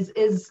about it is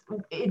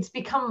it's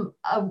become,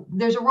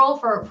 there's a role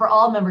for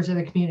all members of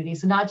the community.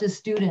 So not just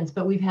students,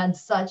 but we've had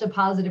such a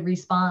positive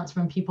response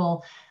from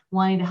people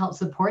wanting to help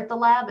support the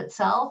lab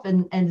itself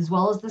and as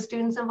well as the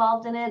students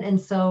involved in it. And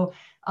so,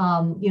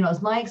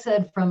 as Mike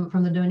said, from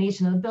the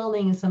donation of the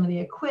building and some of the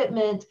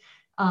equipment,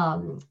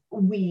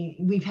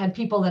 we've had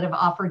people that have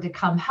offered to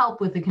come help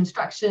with the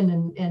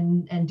construction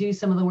and do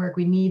some of the work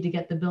we need to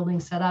get the building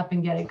set up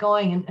and get it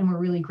going. And we're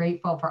really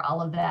grateful for all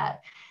of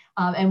that.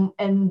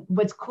 And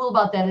what's cool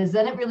about that is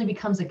then it really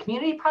becomes a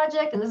community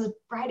project. And this is,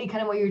 Bridie,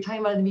 kind of what you were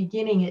talking about in the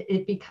beginning.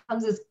 It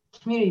becomes this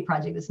community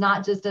project. It's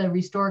not just a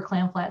Restore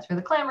Clam Flats for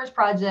the Clammers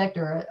project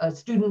or a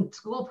student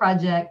school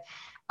project.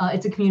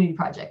 It's a community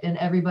project, and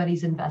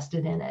everybody's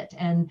invested in it.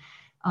 And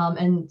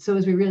so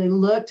as we really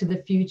look to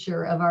the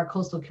future of our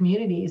coastal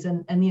communities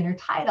and the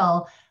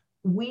intertidal,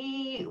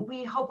 we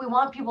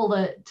want people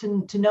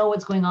to know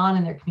what's going on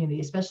in their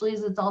community, especially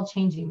as it's all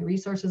changing. The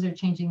resources are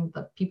changing,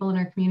 the people in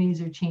our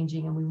communities are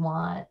changing, and we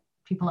want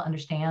people to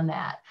understand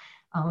that.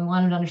 We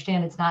want them to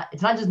understand it's not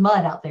just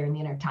mud out there in the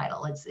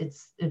intertidal.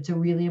 It's a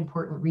really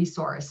important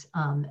resource,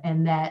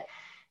 and that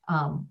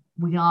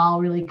we can all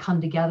really come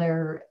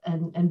together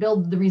and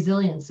build the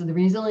resilience. So the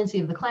resiliency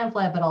of the clam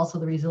flat, but also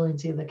the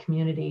resiliency of the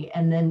community,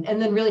 and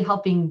then really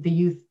helping the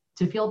youth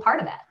to feel a part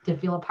of that, to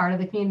feel a part of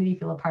the community,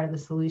 feel a part of the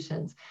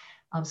solutions.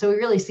 So we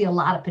really see a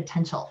lot of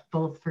potential,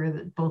 both for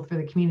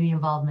the community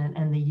involvement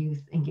and the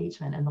youth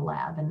engagement in the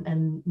lab.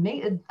 And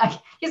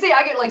you see,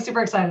 I get like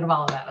super excited about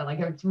all of that. Like,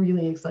 it's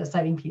really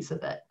exciting piece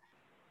of it.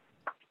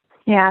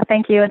 Yeah,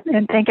 thank you,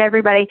 and thank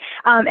everybody.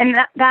 And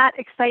that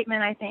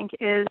excitement, I think,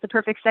 is the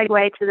perfect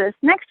segue to this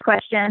next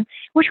question,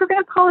 which we're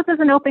going to pose as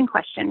an open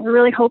question. We're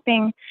really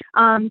hoping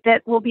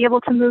that we'll be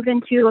able to move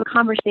into a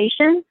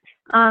conversation.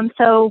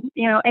 So,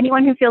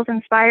 anyone who feels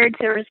inspired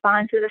to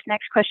respond to this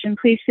next question,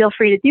 please feel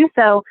free to do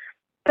so.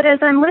 But as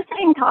I'm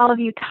listening to all of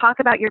you talk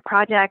about your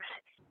projects,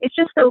 it's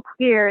just so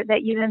clear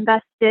that you've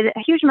invested a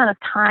huge amount of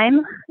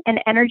time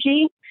and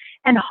energy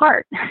and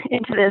heart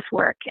into this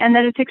work, and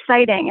that it's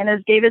exciting. And as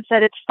David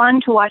said, it's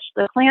fun to watch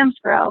the clams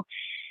grow.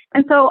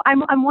 And so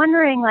I'm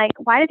wondering, like,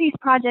 why do these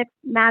projects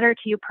matter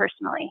to you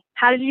personally?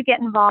 How did you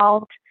get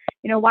involved?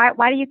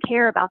 Why do you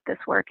care about this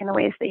work in the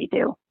ways that you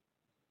do?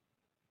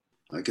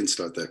 I can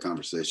start that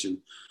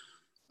conversation.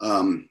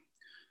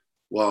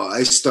 Well,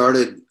 I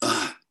started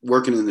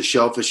working in the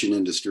shellfishing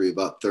industry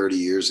about 30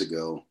 years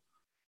ago.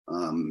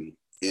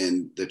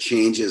 And the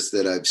changes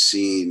that I've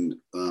seen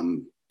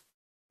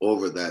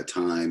over that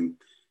time,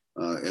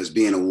 as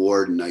being a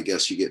warden, I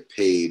guess you get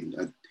paid.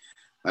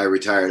 I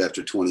retired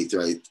after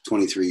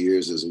 23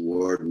 years as a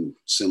warden,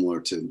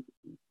 similar to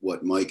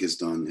what Mike has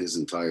done his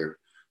entire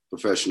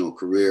professional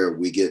career.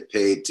 We get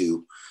paid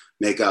to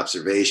make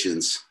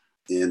observations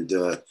and,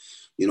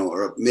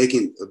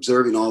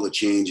 observing all the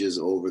changes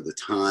over the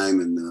time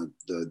and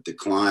the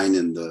decline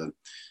and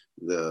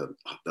the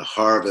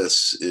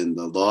harvests and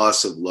the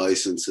loss of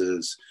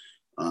licenses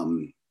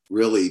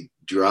really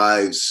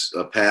drives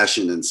a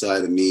passion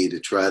inside of me to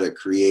try to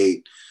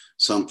create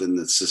something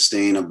that's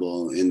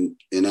sustainable and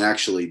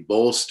actually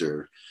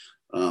bolster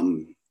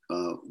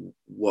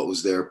what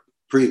was there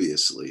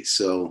previously.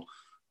 So,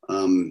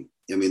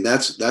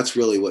 that's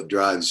really what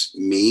drives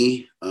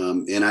me.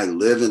 And I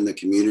live in the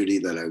community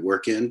that I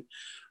work in.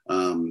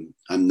 I'm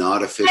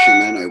not a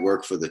fisherman. I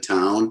work for the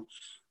town.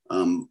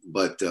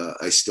 But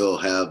I still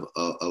have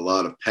a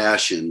lot of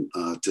passion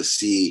to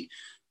see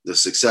the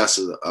success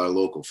of our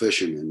local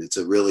fishermen. It's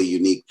a really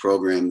unique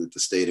program that the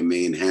state of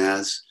Maine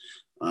has.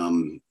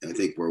 I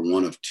think we're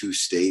one of 2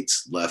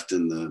 states left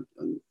in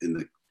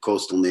the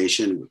coastal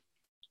nation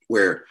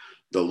where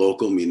the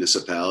local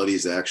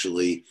municipalities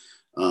actually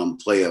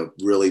play a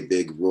really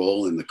big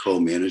role in the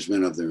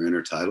co-management of their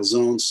intertidal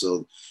zones.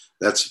 So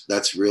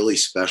that's really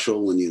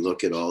special when you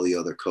look at all the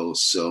other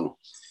coasts. So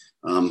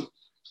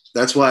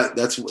that's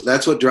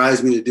what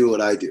drives me to do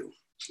what I do.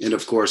 And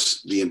of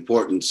course, the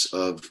importance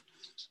of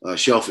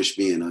shellfish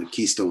being a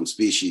keystone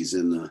species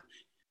in the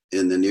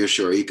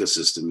nearshore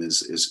ecosystem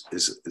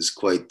is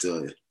quite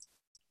an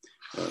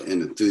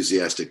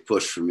enthusiastic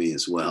push for me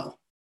as well.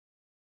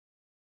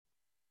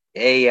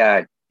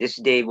 Hey, this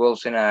is Dave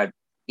Wilson. I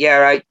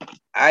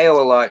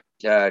owe a lot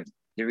to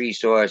the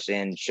resource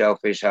and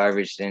shellfish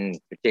harvesting,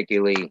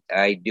 particularly.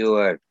 I do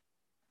a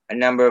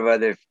number of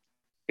other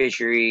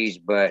fisheries,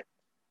 but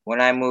when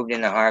I moved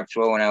into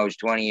Harpswell when I was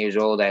 20 years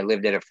old, I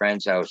lived at a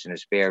friend's house in a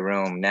spare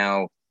room.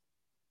 Now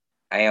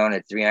I own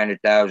a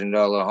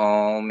 $300,000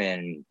 home,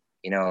 and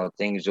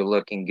things are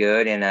looking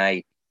good. And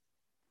I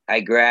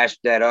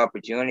grasped that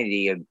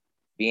opportunity of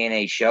being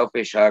a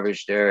shellfish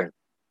harvester.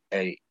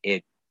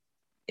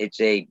 It's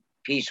a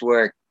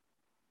piecework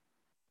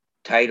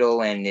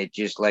title, and it's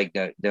just like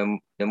the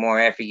more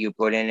effort you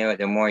put into it,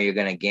 the more you're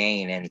going to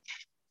gain. And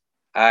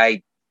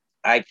I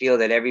feel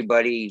that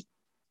everybody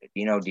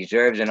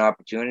deserves an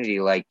opportunity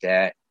like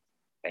that.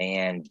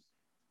 And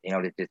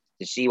to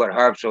see what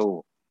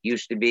Harpswell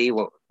used to be,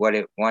 what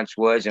it once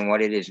was and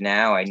what it is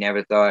now, I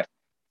never thought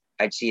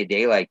I'd see a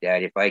day like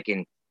that. If I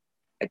can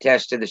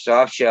attest to the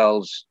soft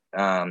shells,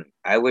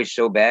 I wish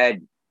so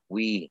bad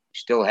we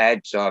still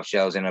had soft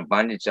shells, an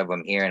abundance of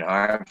them here in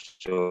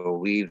Harpswell.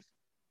 We've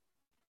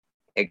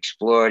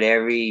explored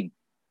every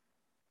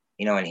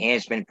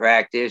enhancement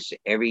practice,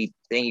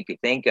 everything you could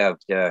think of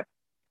to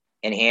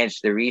enhance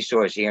the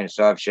resource here in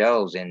soft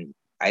shells. And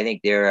I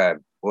think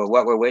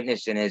what we're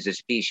witnessing is a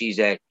species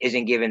that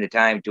isn't given the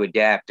time to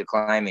adapt to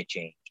climate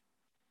change.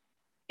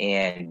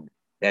 And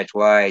that's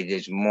why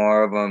there's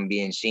more of them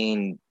being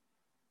seen,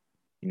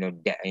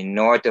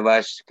 north of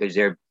us, because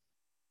they're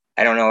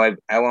I don't know.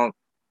 I won't.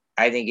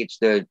 I think it's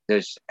the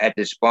at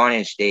the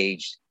spawning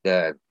stage.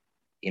 At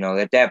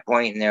that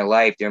point in their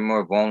life, they're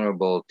more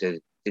vulnerable to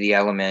the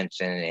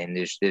elements, and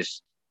there's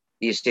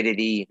the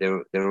acidity,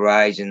 the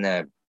rise in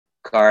the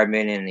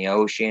carbon in the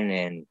ocean,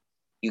 and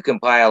you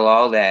compile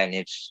all that,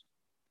 and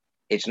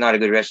it's not a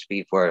good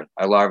recipe for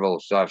a larval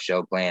soft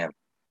shell clam.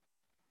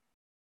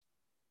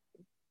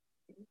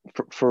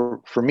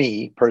 For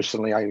me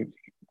personally, I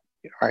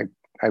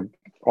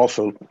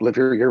also live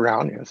here year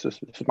round. This is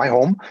my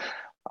home,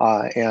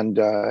 and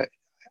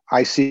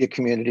I see a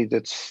community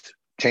that's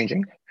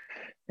changing,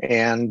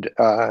 and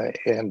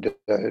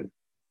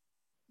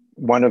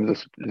one of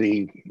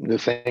the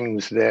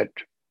things that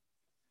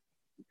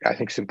I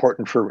think is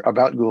important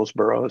about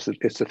Gouldsboro is that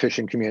it's a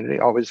fishing community.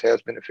 Always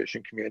has been a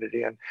fishing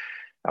community,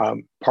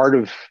 and part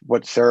of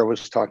what Sarah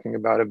was talking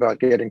about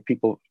getting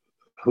people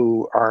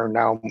who are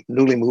now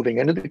newly moving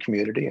into the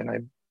community and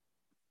I'm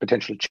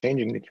potentially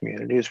changing the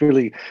community is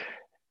really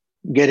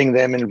getting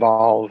them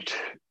involved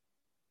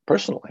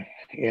personally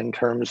in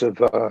terms of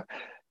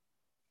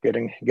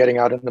getting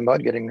out in the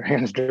mud, getting their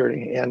hands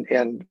dirty,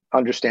 and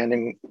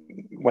understanding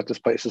what this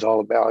place is all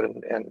about,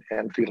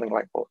 and feeling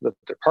like that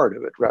they're part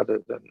of it rather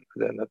than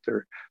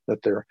that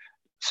they're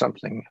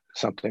something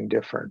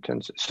different.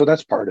 And so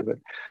that's part of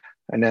it.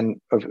 And then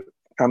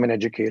I'm an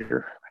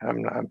educator.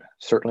 I'm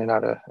certainly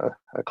not a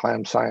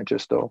clam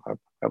scientist, though.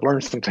 I've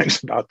learned some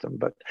things about them,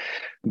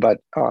 but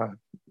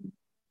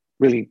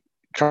really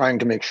trying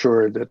to make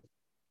sure that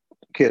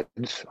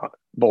kids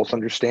both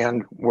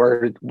understand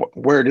where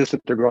it is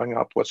that they're growing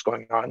up, what's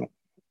going on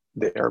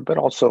there, but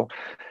also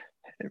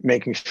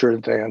making sure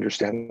that they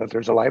understand that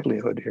there's a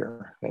livelihood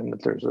here and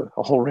that there's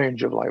a whole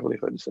range of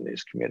livelihoods in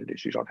these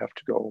communities. You don't have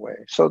to go away.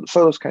 So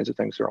those kinds of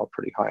things are all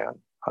pretty high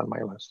on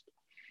my list.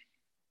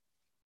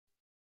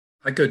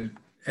 I could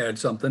add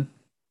something.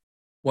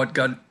 What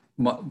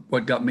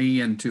got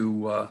me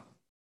into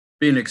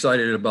being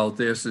excited about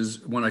this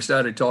is when I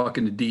started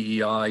talking to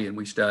DEI and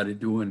we started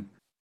doing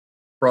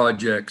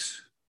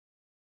projects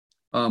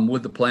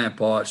with the plant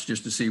pots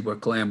just to see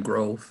what clam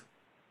growth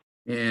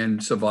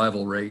and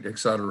survival rate, et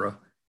cetera.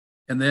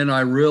 And then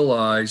I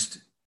realized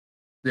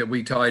that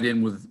we tied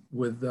in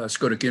with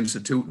Schoodic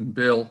Institute, and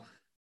Bill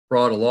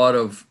brought a lot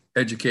of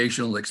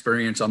educational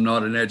experience. I'm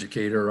not an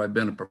educator. I've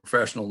been a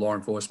professional law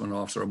enforcement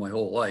officer my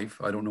whole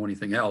life. I don't know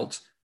anything else.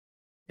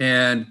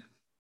 And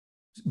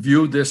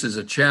viewed this as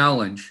a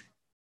challenge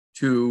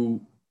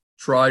to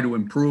try to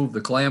improve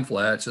the clam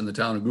flats in the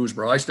town of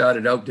Gouldsboro. I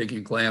started out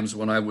digging clams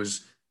when I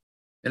was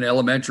in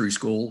elementary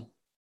school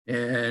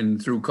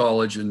and through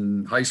college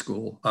and high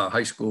school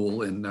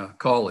and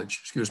college,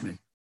 excuse me.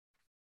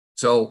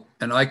 So,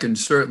 and I can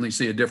certainly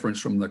see a difference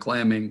from the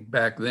clamming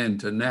back then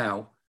to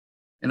now.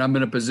 And I'm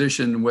in a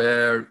position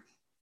where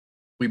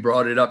we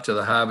brought it up to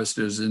the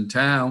harvesters in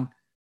town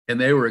and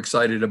they were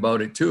excited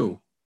about it too.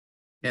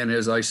 And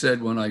as I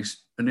said when I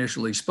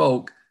initially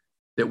spoke,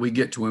 that we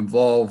get to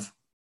involve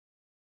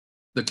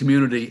the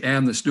community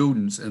and the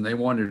students, and they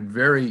wanted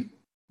very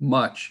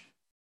much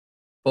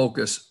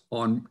focus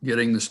on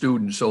getting the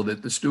students so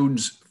that the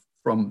students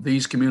from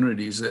these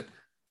communities that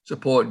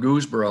support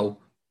Gouldsboro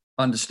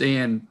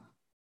understand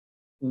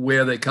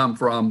where they come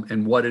from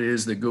and what it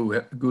is that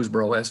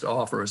Gouldsboro has to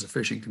offer as a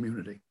fishing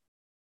community.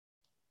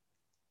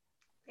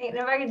 And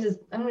if I could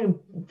I'm going to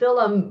build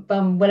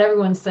on what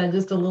everyone said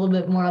just a little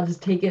bit more. I'll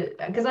just take it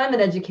because I'm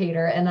an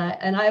educator and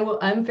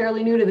I'm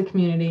fairly new to the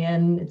community,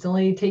 and it's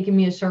only taken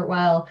me a short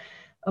while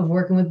of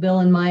working with Bill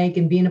and Mike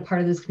and being a part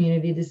of this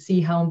community to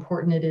see how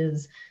important it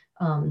is,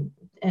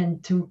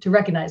 and to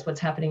recognize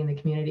what's happening in the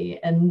community.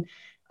 And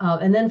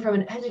then from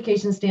an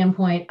education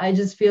standpoint, I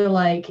just feel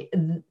like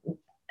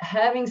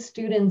having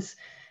students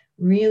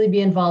really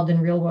be involved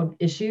in real world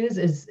issues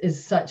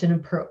is such an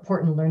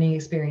important learning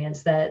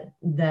experience that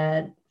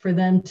for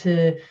them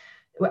to,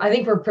 I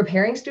think we're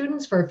preparing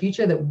students for a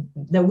future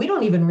that we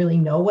don't even really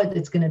know what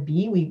it's going to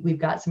be. We've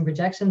got some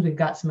projections, we've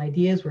got some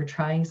ideas, we're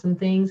trying some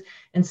things.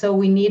 And so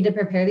we need to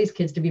prepare these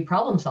kids to be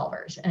problem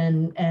solvers.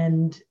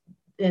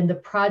 And the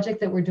project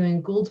that we're doing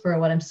in Gouldsboro,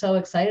 what I'm so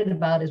excited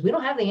about is we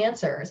don't have the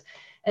answers.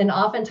 And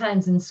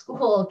oftentimes in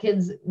school,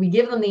 kids, we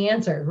give them the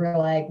answer. We're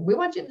like, we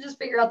want you to just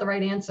figure out the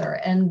right answer.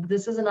 And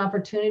this is an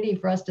opportunity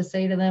for us to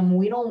say to them,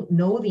 we don't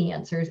know the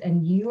answers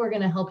and you are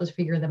going to help us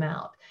figure them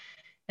out.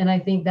 And I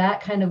think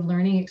that kind of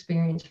learning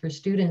experience for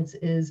students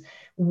is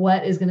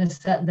what is going to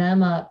set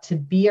them up to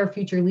be our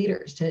future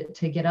leaders,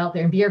 to get out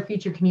there and be our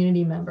future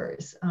community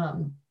members.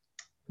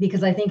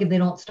 Because I think if they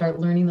don't start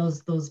learning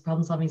those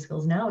problem solving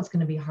skills now, it's going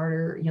to be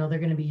harder. You know, they're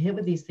going to be hit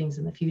with these things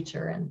in the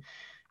future. And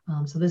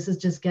so this is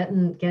just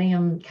getting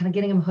them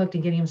hooked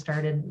and getting them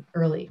started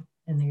early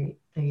in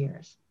their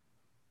years.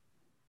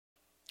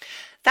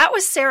 That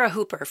was Sarah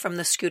Hooper from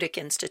the Schoodic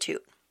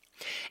Institute.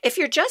 If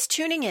you're just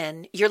tuning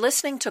in, you're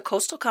listening to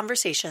Coastal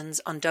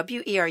Conversations on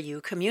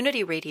WERU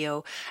Community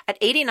Radio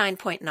at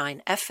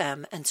 89.9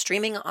 FM and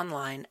streaming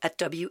online at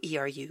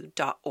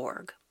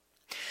weru.org.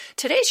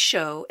 Today's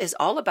show is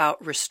all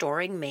about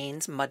restoring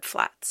Maine's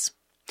mudflats.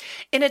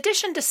 In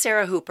addition to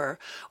Sarah Hooper,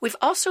 we've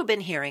also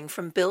been hearing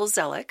from Bill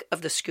Zellick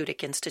of the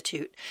Schoodic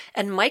Institute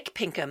and Mike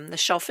Pinkham, the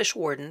Shellfish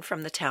Warden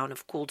from the town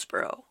of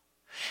Gouldsboro.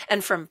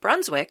 And from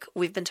Brunswick,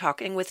 we've been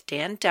talking with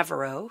Dan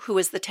Devereaux, who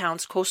is the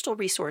town's coastal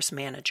resource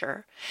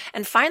manager.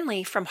 And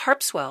finally, from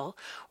Harpswell,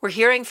 we're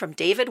hearing from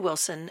David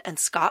Wilson and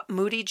Scott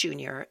Moody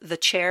Jr., the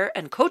chair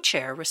and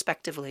co-chair,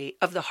 respectively,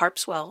 of the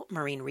Harpswell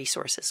Marine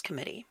Resources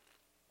Committee.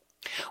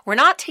 We're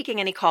not taking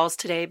any calls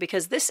today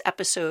because this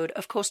episode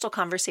of Coastal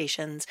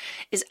Conversations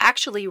is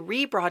actually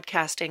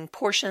rebroadcasting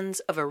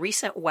portions of a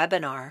recent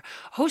webinar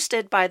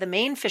hosted by the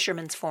Maine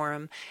Fishermen's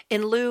Forum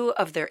in lieu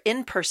of their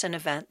in-person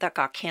event that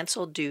got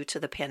canceled due to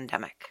the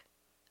pandemic.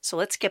 So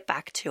let's get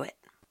back to it.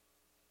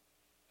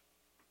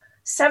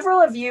 Several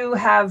of you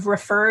have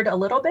referred a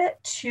little bit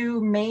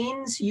to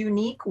Maine's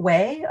unique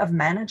way of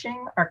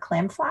managing our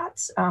clam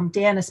flats.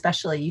 Dan,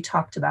 especially, you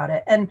talked about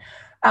it. And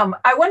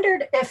I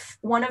wondered if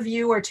one of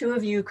you or two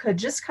of you could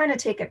just kind of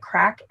take a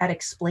crack at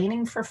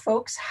explaining for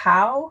folks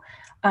how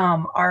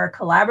our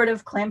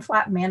collaborative clam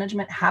flat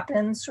management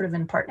happens sort of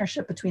in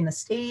partnership between the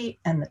state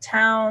and the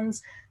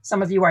towns.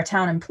 Some of you are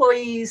town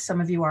employees,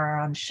 some of you are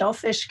on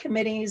shellfish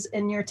committees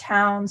in your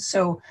town.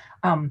 So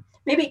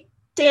maybe,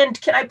 Dan,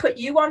 can I put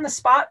you on the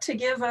spot to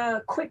give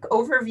a quick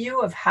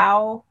overview of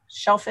how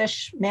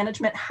shellfish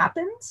management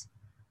happens?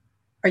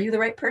 Are you the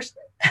right person?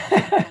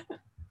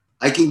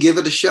 I can give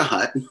it a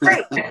shot.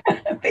 Great.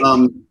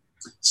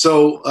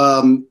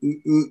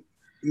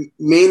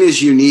 Maine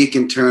is unique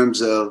in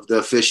terms of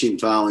the fishing,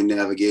 fouling,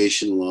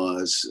 navigation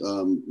laws,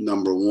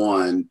 number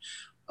one.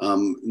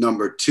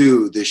 Number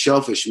two, the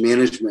shellfish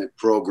management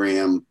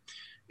program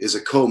is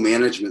a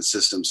co-management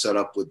system set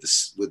up with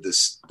this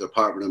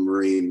Department of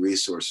Marine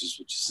Resources,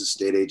 which is the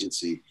state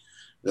agency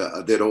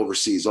that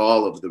oversees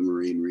all of the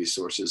marine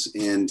resources.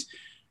 And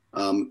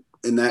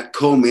in that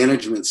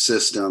co-management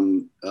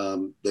system,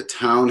 the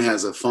town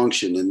has a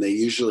function, and they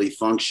usually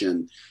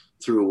function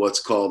through what's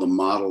called a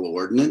model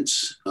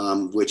ordinance,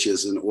 which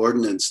is an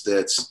ordinance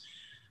that's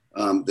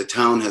the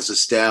town has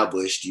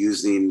established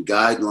using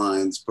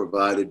guidelines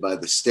provided by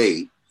the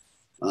state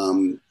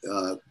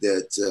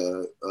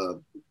that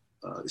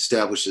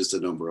establishes the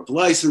number of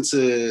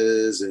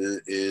licenses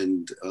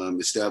and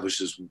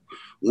establishes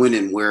when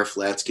and where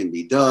flats can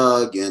be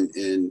dug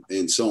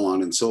and so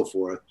on and so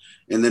forth.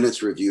 And then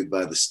it's reviewed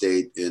by the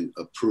state and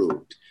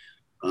approved.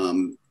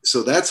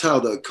 So that's how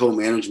the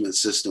co-management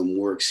system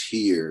works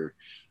here.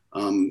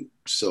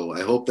 So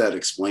I hope that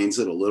explains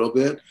it a little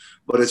bit,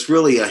 but it's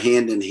really a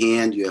hand in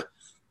hand.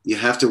 You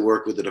have to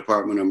work with the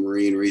Department of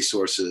Marine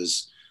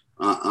Resources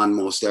on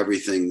most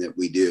everything that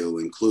we do,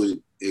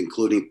 including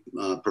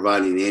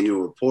providing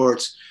annual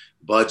reports,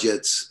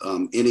 budgets,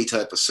 any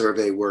type of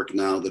survey work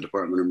now the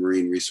Department of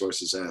Marine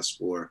Resources asks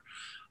for,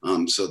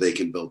 so they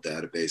can build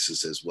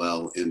databases as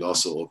well and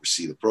also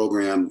oversee the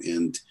program.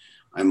 And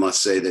I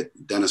must say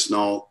that Dennis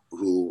Nault,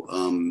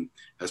 who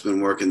has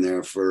been working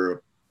there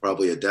for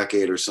probably a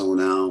decade or so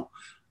now,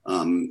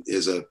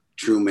 is a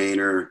true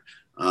Mainer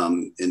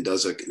and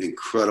does an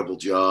incredible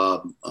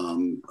job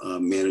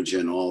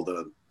managing all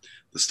the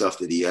stuff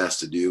that he has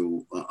to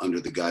do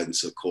under the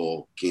guidance of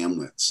Cole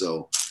Camwit.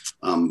 So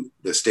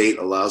the state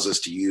allows us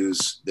to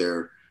use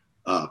their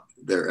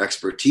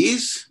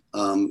expertise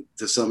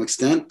to some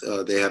extent.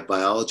 They have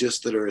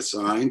biologists that are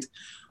assigned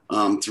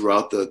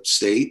throughout the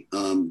state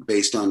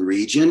based on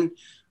region.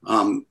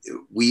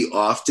 We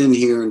often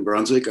here in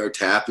Brunswick are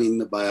tapping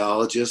the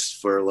biologists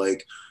for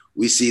like,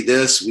 we see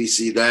this, we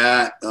see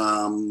that,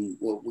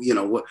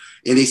 what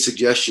any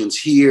suggestions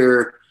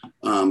here?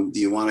 Do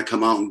you want to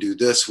come out and do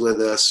this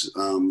with us?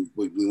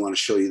 We want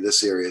to show you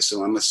this area.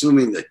 So I'm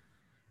assuming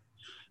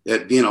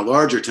that being a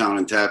larger town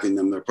and tapping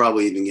them, they're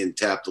probably even getting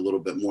tapped a little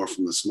bit more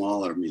from the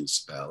smaller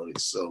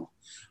municipalities. So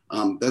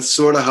that's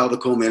sort of how the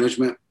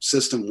co-management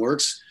system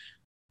works.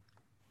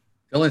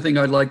 The only thing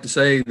I'd like to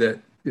say that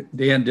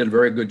Dan did a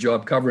very good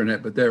job covering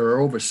it, but there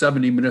are over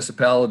 70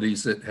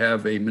 municipalities that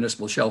have a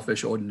municipal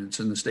shellfish ordinance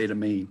in the state of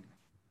Maine.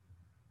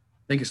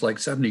 I think it's like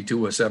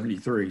 72 or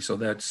 73. So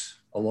that's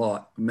a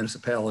lot of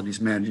municipalities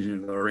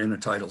managing that are in a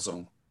tidal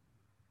zone.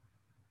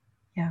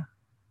 Yeah.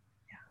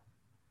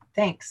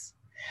 Thanks.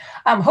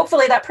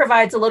 Hopefully that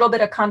provides a little bit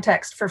of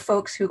context for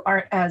folks who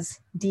aren't as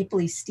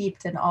deeply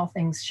steeped in all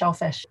things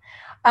shellfish.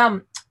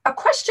 A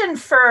question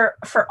for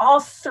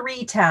all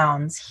three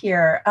towns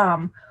here.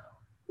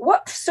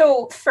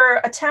 So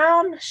for a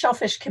town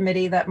shellfish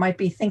committee that might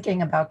be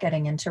thinking about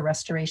getting into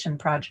restoration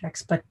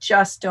projects, but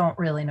just don't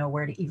really know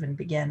where to even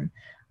begin,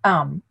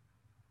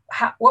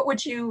 what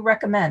would you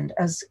recommend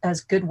as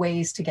good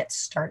ways to get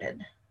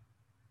started?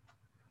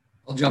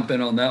 I'll jump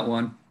in on that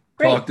one.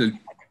 Great.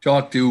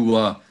 Talk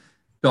to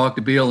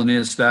Dr. Beal and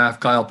his staff,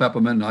 Kyle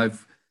Pepperman.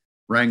 I've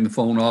rang the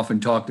phone off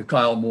and talked to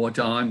Kyle more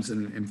times.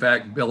 And in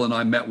fact, Bill and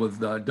I met with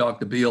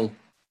Dr. Beal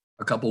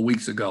a couple of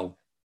weeks ago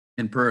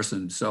in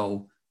person.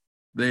 So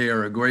they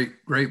are a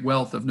great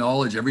wealth of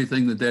knowledge.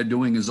 Everything that they're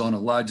doing is on a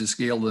larger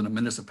scale than a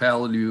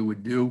municipality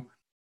would do.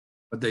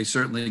 But they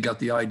certainly got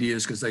the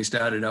ideas because they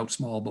started out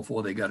small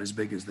before they got as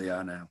big as they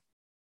are now.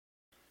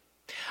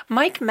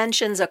 Mike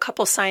mentions a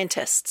couple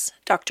scientists,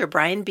 Dr.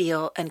 Brian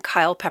Beal and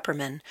Kyle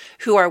Pepperman,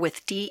 who are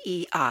with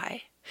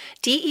DEI.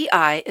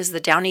 DEI is the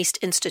Down East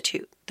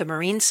Institute, the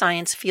marine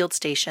science field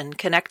station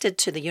connected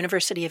to the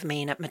University of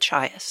Maine at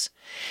Machias.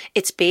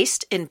 It's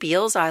based in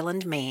Beals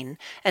Island, Maine,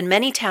 and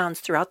many towns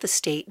throughout the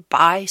state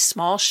buy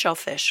small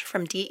shellfish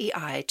from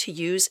DEI to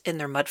use in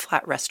their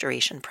mudflat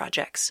restoration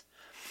projects.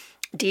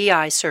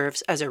 DEI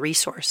serves as a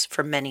resource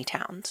for many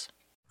towns.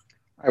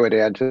 I would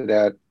add to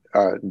that,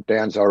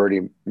 Dan's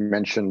already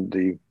mentioned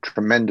the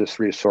tremendous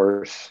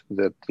resource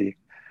that the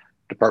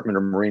Department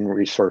of Marine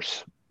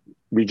Resource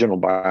regional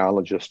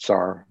biologists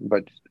are,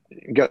 but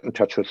get in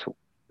touch with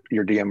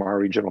your DMR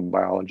regional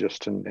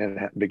biologist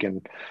and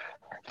begin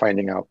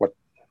finding out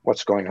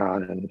what's going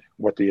on and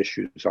what the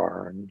issues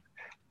are. And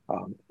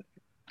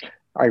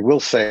I will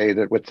say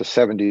that with the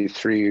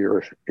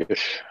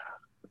 73-ish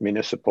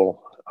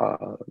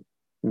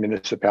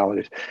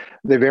municipalities,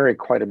 they vary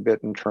quite a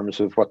bit in terms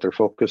of what their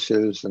focus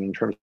is and in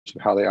terms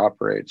of how they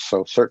operate.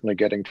 So certainly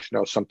getting to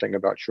know something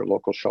about your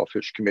local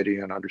shellfish committee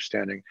and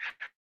understanding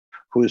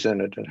who's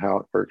in it and how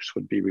it works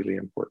would be really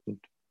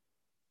important.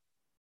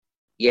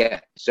 Yeah,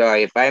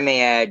 sorry, if I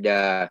may add,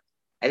 I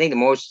think the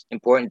most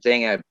important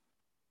thing a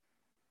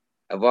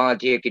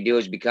volunteer could do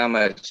is become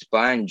a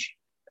sponge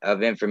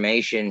of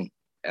information.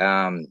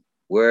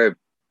 We're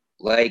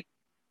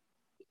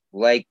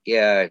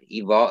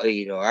evolve,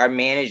 our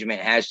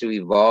management has to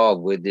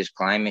evolve with this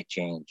climate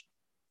change,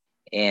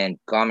 and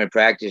common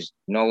practice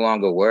no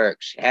longer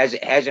works.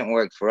 Hasn't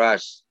worked for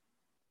us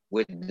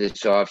with the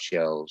soft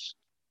shells.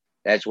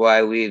 That's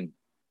why we've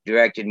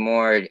directed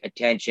more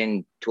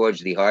attention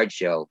towards the hard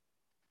shell.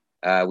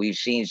 We've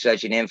seen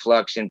such an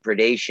influx in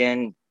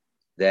predation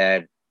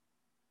that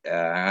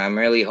I'm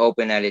really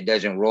hoping that it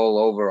doesn't roll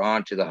over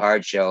onto the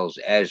hard shells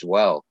as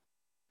well.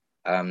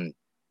 I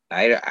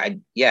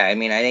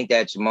think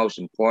that's the most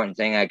important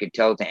thing I could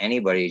tell to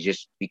anybody is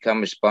just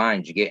become a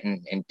sponge, get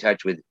in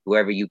touch with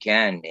whoever you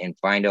can and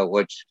find out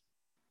what's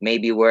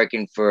maybe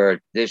working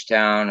for this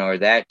town or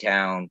that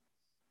town.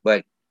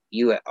 But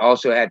you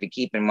also have to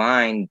keep in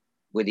mind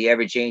with the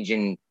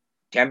ever-changing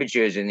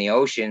temperatures in the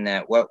ocean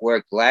that what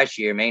worked last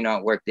year may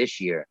not work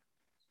this year.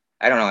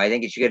 I don't know. I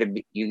think you got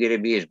to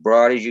be as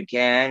broad as you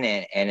can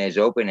and as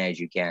open as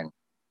you can,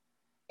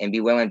 and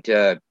be willing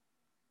to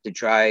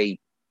try,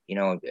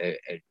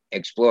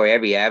 explore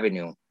every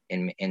avenue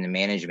in the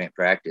management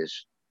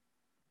practice.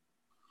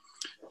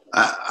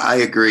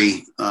 I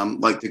agree.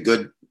 Like the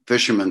good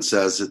fisherman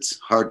says, it's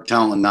hard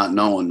telling, not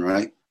knowing,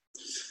 right?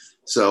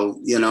 So,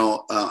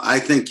 I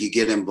think you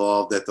get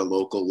involved at the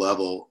local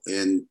level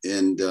and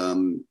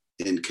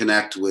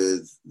connect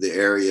with the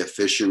area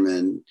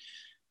fishermen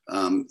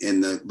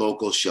in the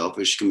local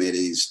shellfish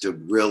committees to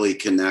really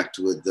connect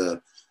with the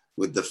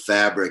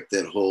fabric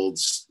that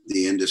holds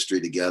the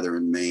industry together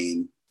in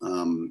Maine.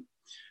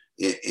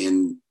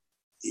 And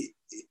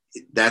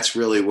that's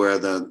really where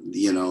the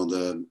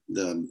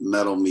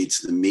metal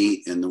meets the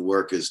meat and the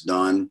work is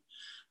done.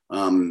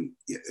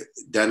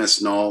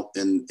 Dennis Knoll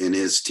and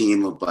his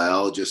team of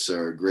biologists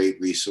are a great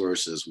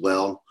resource as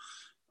well.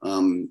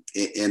 And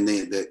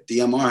the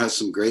DMR has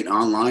some great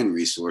online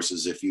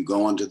resources. If you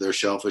go onto their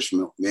shellfish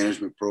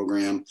management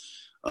program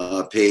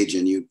page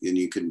and you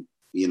can,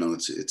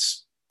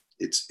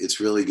 it's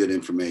really good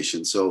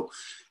information. So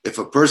if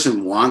a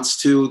person wants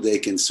to, they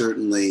can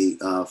certainly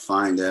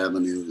find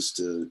avenues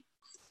to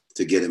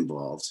get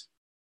involved.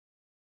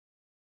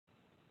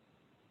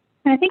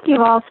 I think you've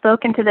all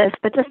spoken to this,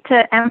 but just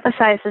to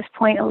emphasize this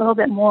point a little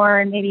bit more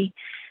and maybe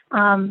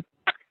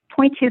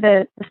point to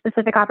the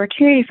specific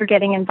opportunity for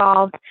getting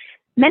involved.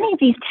 Many of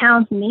these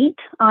towns meet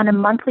on a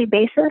monthly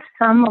basis,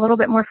 some a little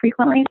bit more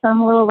frequently,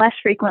 some a little less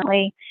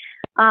frequently.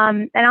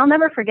 And I'll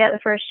never forget the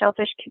first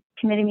shellfish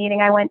committee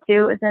meeting I went to.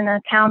 It was in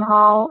a town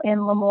hall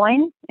in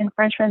Lemoyne in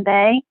Frenchman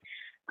Bay.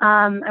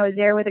 I was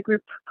there with a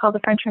group called the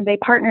Frenchman Bay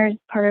Partners,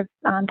 part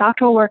of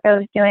doctoral work I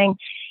was doing.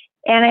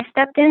 And I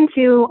stepped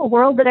into a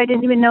world that I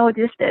didn't even know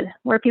existed,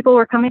 where people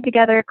were coming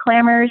together,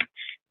 clammers,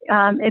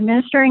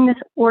 administering this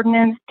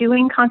ordinance,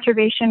 doing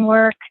conservation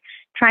work,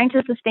 trying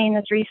to sustain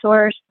this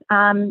resource,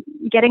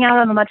 getting out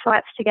on the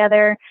mudflats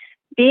together,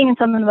 being in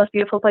some of the most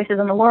beautiful places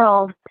in the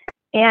world.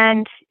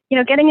 And,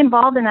 getting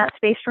involved in that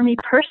space for me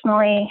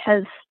personally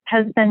has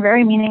been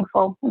very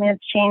meaningful. I mean,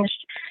 it's changed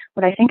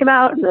what I think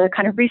about, the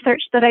kind of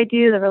research that I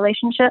do, the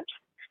relationships.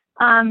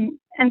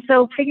 And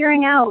so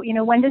figuring out,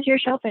 when does your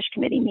shellfish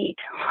committee meet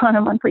on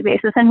a monthly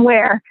basis and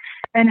where,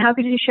 and how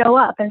could you show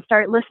up and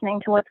start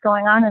listening to what's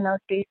going on in those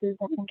spaces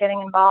and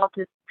getting involved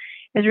is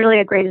really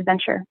a great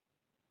adventure.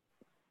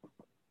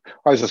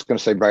 I was just going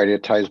to say, Bridie,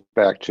 it ties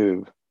back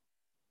to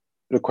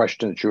the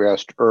question that you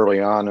asked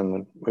early on,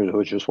 and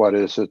which is what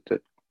is it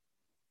that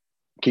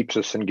keeps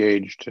us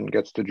engaged and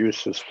gets the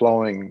juices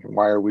flowing?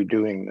 Why are we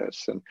doing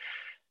this?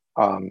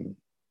 And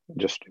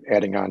just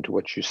adding on to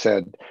what you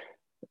said,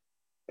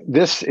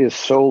 this is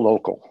so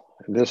local.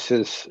 this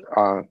is,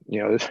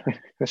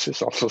 this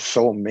is also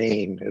so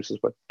Maine. This is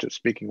what,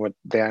 speaking what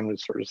Dan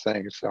was sort of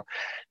saying. So,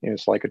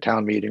 it's like a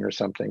town meeting or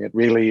something. It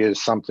really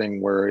is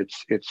something where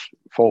it's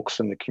folks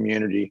in the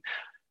community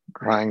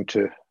trying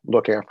to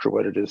look after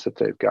what it is that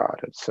they've got.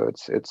 It's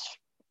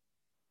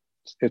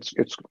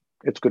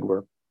good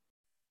work.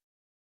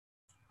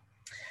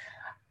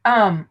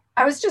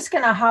 I was just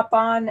going to hop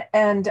on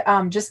and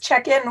just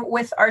check in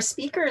with our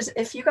speakers.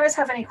 If you guys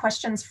have any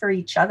questions for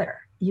each other,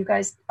 you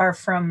guys are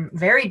from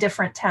very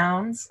different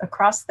towns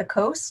across the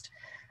coast.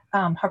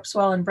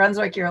 Harpswell and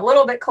Brunswick, you're a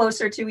little bit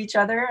closer to each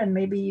other, and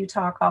maybe you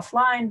talk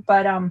offline.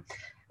 But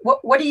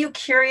what are you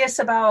curious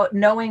about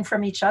knowing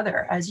from each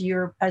other as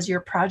your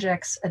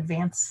projects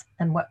advance,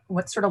 and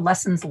what sort of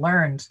lessons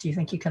learned do you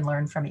think you can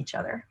learn from each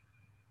other?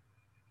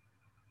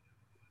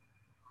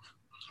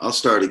 I'll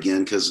start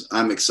again because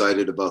I'm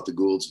excited about the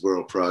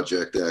Gouldsboro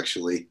project,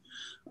 actually.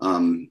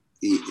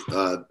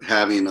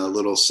 Having a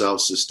little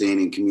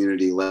self-sustaining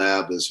community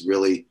lab is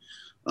really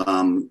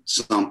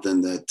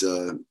something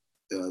that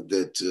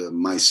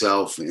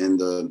myself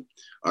and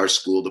our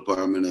school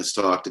department has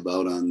talked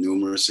about on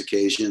numerous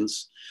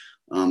occasions.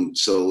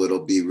 So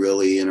it'll be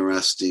really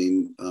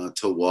interesting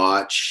to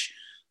watch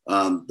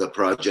the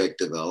project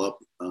develop.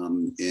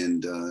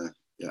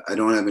 I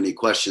don't have any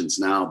questions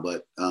now,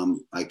 but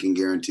I can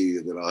guarantee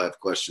you that I'll have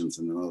questions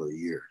in another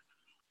year.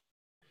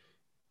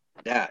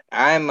 Yeah,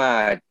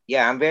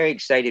 I'm very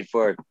excited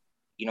for,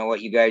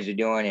 what you guys are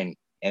doing,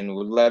 and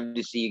would love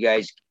to see you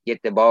guys get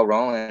the ball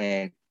rolling,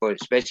 and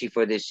especially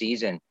for this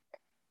season.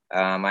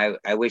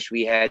 I wish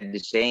we had the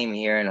same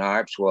here in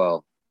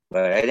Harpswell,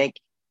 but I think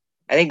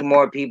the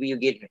more people you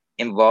get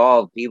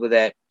involved, people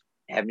that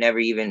have never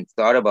even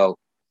thought about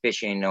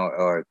fishing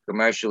or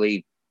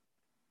commercially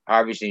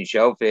harvesting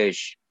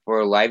shellfish for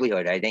a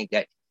livelihood, I think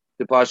that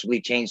could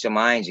possibly change some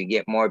minds and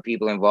get more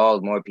people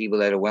involved, more people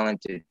that are willing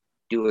to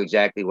do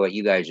exactly what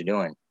you guys are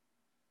doing.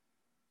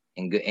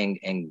 And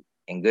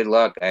good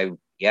luck.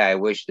 I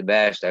wish the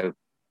best.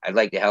 I'd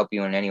like to help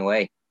you in any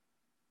way.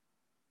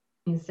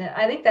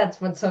 I think that's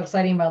what's so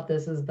exciting about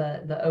this is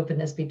the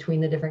openness between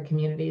the different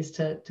communities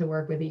to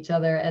work with each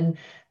other. And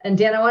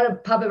Dan, I want to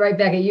pop it right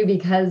back at you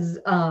because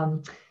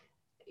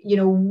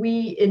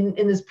we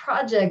in this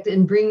project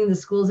and bringing the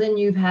schools in,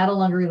 you've had a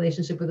longer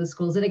relationship with the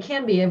schools, and it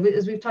can be,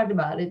 as we've talked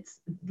about, it's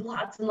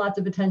lots and lots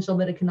of potential,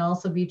 but it can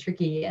also be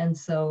tricky. And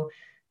so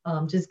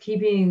just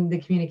keeping the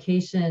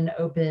communication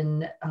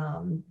open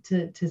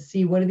to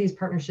see what do these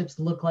partnerships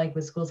look like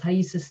with schools, how do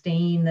you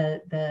sustain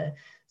the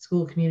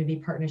school community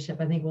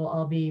partnership, I think will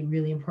all be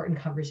really important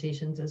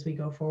conversations as we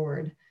go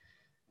forward.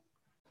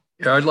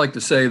 Yeah, I'd like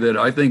to say that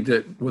I think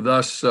that with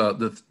us,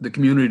 the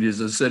communities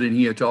that are sitting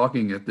here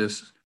talking at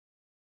this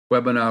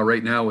webinar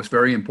right now is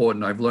very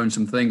important. I've learned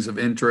some things of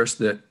interest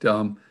that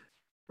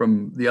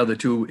from the other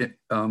two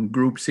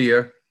groups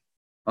here,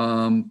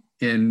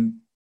 and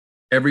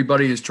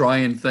everybody is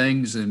trying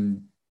things,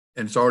 and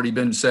it's already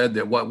been said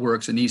that what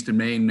works in Eastern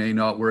Maine may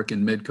not work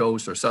in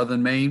Mid-Coast or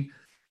Southern Maine,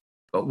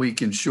 but we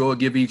can sure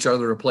give each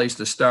other a place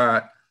to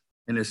start,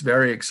 and it's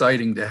very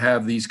exciting to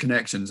have these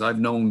connections. I've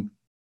known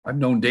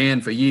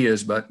Dan for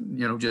years, but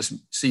just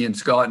seeing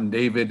Scott and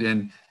David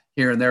and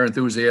hearing their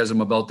enthusiasm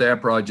about their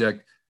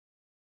project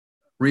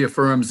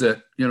reaffirms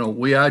that,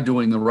 we are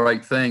doing the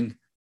right thing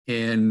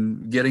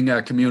in getting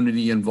our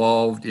community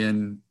involved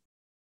in.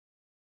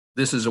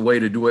 This is a way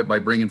to do it by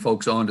bringing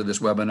folks onto this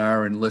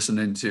webinar and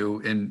listening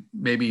to, and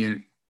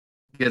maybe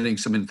getting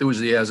some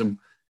enthusiasm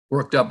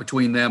worked up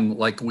between them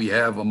like we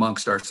have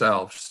amongst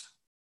ourselves.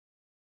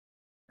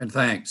 And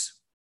thanks.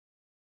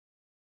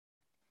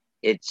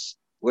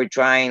 We're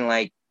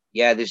trying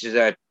this is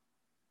our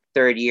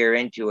third year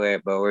into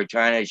it, but we're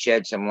trying to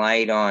shed some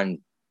light on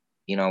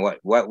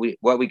what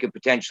we could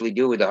potentially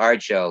do with the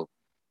hard shell.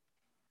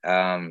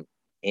 And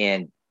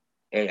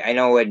I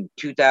know in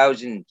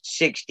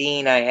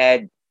 2016 I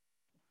had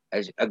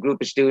a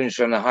group of students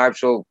from the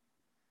Harpswell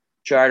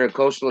Charter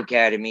Coastal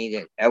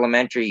Academy,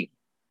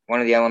 one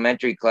of the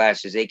elementary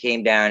classes. They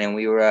came down and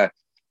we were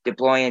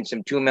deploying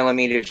some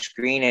 2mm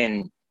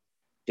screening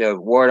to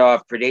ward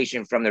off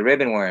predation from the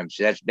ribbon worms.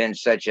 That's been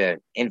such an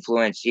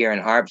influence here in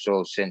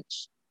Harpswell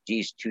since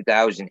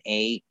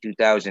 2008,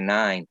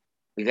 2009.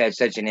 We've had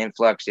such an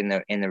influx in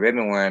the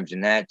ribbon worms,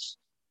 and that's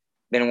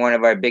been one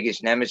of our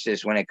biggest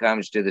nemesis when it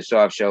comes to the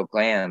soft shell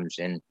clams.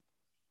 And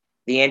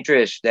the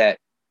interest that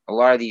a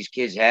lot of these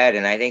kids had,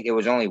 and I think there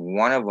was only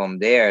one of them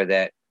there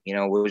that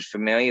was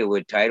familiar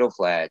with tidal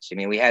flats. I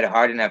mean, we had a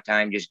hard enough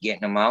time just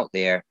getting them out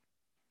there.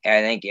 And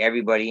I think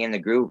everybody in the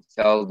group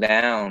fell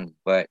down,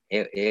 but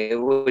it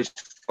was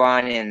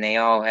fun, and they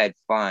all had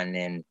fun.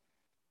 And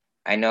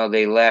I know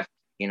they left,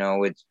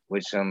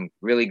 with some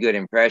really good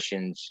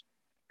impressions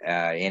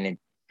in it.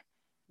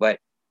 But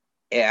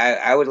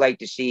I would like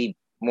to see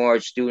more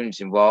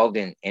students involved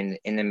in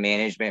the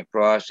management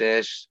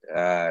process.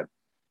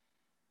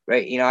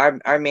 Right,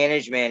 our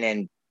management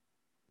and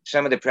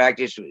some of the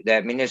practice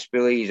that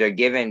municipalities are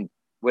given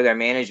with our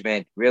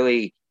management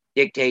really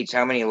dictates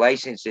how many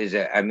licenses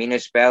a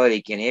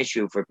municipality can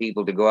issue for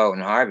people to go out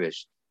and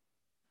harvest.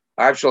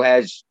 Harpswell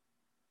has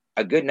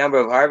a good number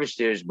of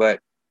harvesters, but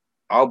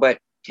all but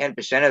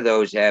 10% of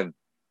those have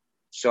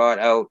sought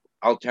out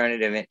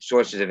alternative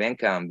sources of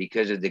income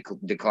because of the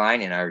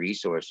decline in our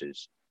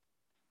resources.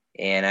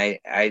 And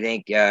I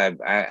think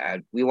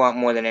we want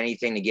more than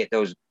anything to get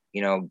those,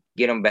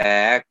 get them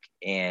back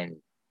and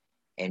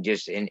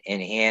just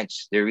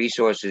enhance their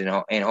resources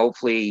and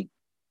hopefully,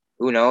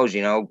 who knows,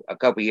 a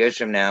couple of years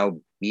from now,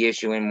 be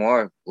issuing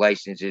more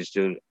licenses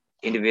to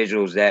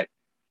individuals that,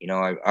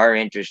 are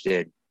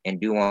interested and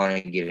do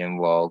want to get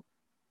involved.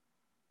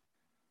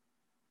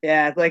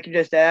 Yeah, I'd like to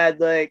just add,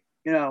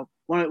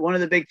 one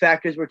of the big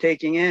factors we're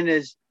taking in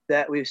is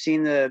that we've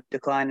seen the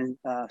decline in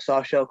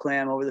soft shell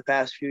clam over the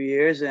past few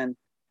years, and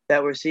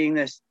that we're seeing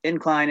this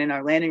incline in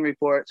our landing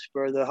reports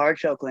for the hard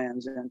shell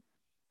clams, and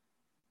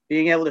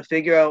being able to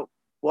figure out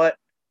what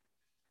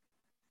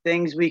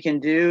things we can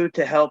do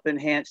to help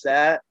enhance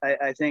that,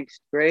 I think is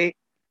great.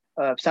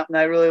 Something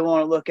I really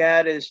want to look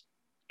at is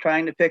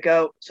trying to pick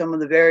out some of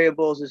the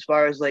variables as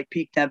far as like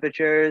peak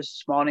temperatures,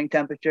 spawning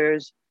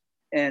temperatures,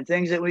 and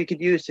things that we could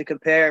use to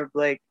compare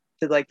to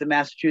the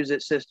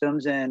Massachusetts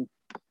systems, and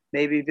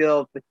maybe be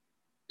able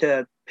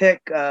to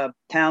pick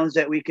towns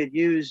that we could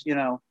use,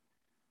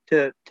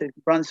 to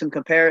run some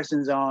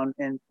comparisons on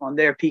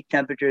their peak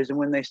temperatures and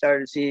when they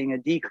started seeing a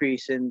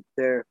decrease in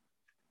their,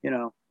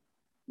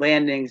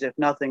 landings, if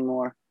nothing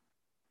more.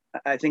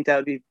 I think that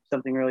would be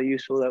something really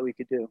useful that we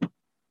could do.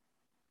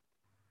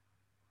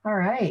 All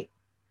right.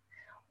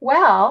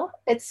 Well,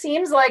 it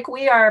seems like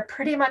we are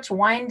pretty much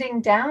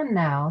winding down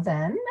now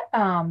then.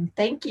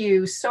 Thank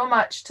you so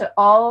much to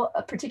all,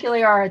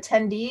 particularly our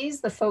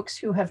attendees, the folks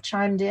who have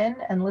chimed in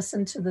and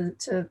listened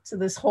to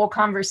this whole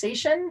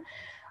conversation.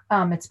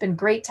 It's been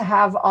great to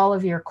have all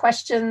of your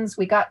questions.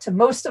 We got to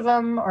most of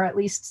them, or at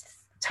least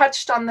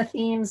touched on the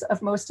themes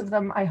of most of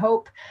them, I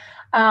hope.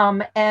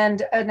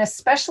 And an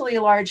especially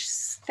large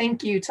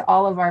thank you to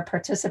all of our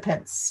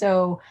participants.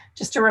 So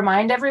just to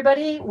remind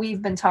everybody,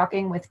 we've been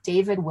talking with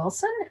David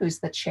Wilson, who's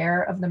the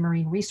chair of the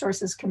Marine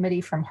Resources Committee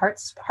from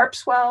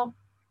Harpswell,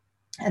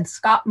 and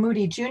Scott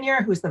Moody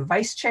Jr., who's the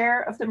vice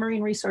chair of the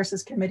Marine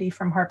Resources Committee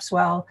from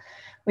Harpswell.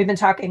 We've been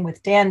talking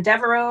with Dan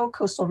Devereaux,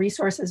 Coastal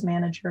Resources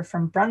Manager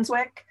from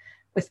Brunswick,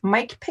 with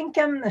Mike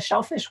Pinkham, the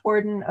Shellfish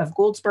Warden of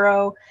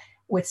Goldsboro,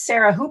 with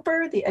Sarah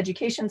Hooper, the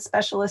Education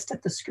Specialist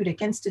at the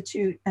Schoodic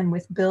Institute, and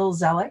with Bill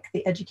Zellick,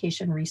 the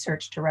Education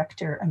Research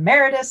Director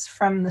Emeritus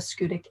from the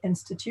Schoodic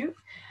Institute.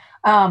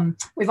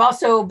 We've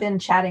also been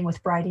chatting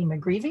with Bridie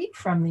McGreevy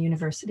from the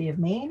University of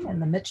Maine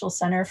and the Mitchell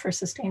Center for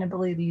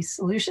Sustainability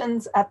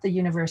Solutions at the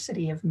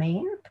University of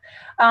Maine.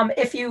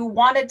 If you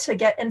wanted to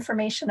get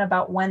information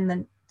about when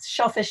the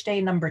Shellfish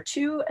Day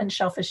 #2 and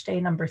Shellfish Day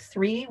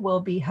 #3 will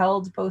be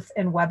held both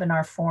in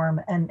webinar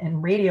form and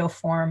in radio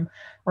form,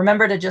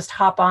 remember to just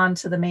hop on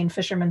to the Maine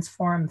Fishermen's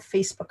Forum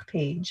Facebook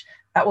page.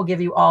 That will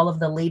give you all of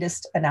the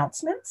latest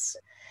announcements.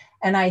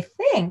 And I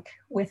think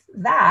with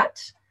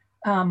that,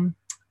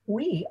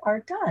 we are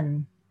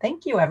done.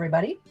 Thank you,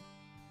 everybody.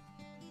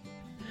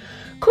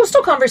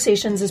 Coastal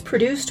Conversations is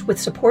produced with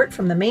support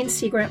from the Maine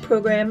Sea Grant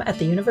Program at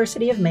the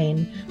University of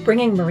Maine,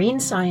 bringing marine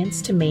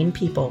science to Maine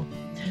people.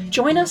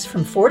 Join us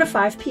from 4 to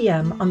 5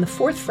 p.m. on the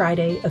fourth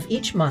Friday of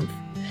each month.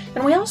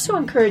 And we also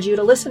encourage you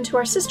to listen to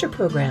our sister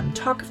program,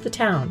 Talk of the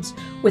Towns,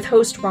 with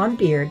host Ron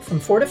Beard from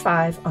 4 to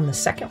 5 on the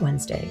second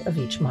Wednesday of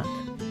each month.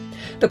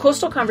 The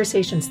Coastal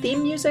Conversations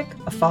theme music,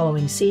 A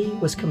Following Sea,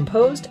 was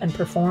composed and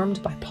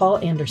performed by Paul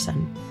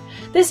Anderson.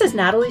 This is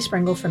Natalie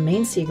Springle from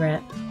Maine Sea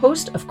Grant,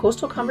 host of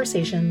Coastal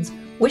Conversations,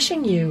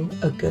 wishing you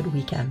a good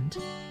weekend.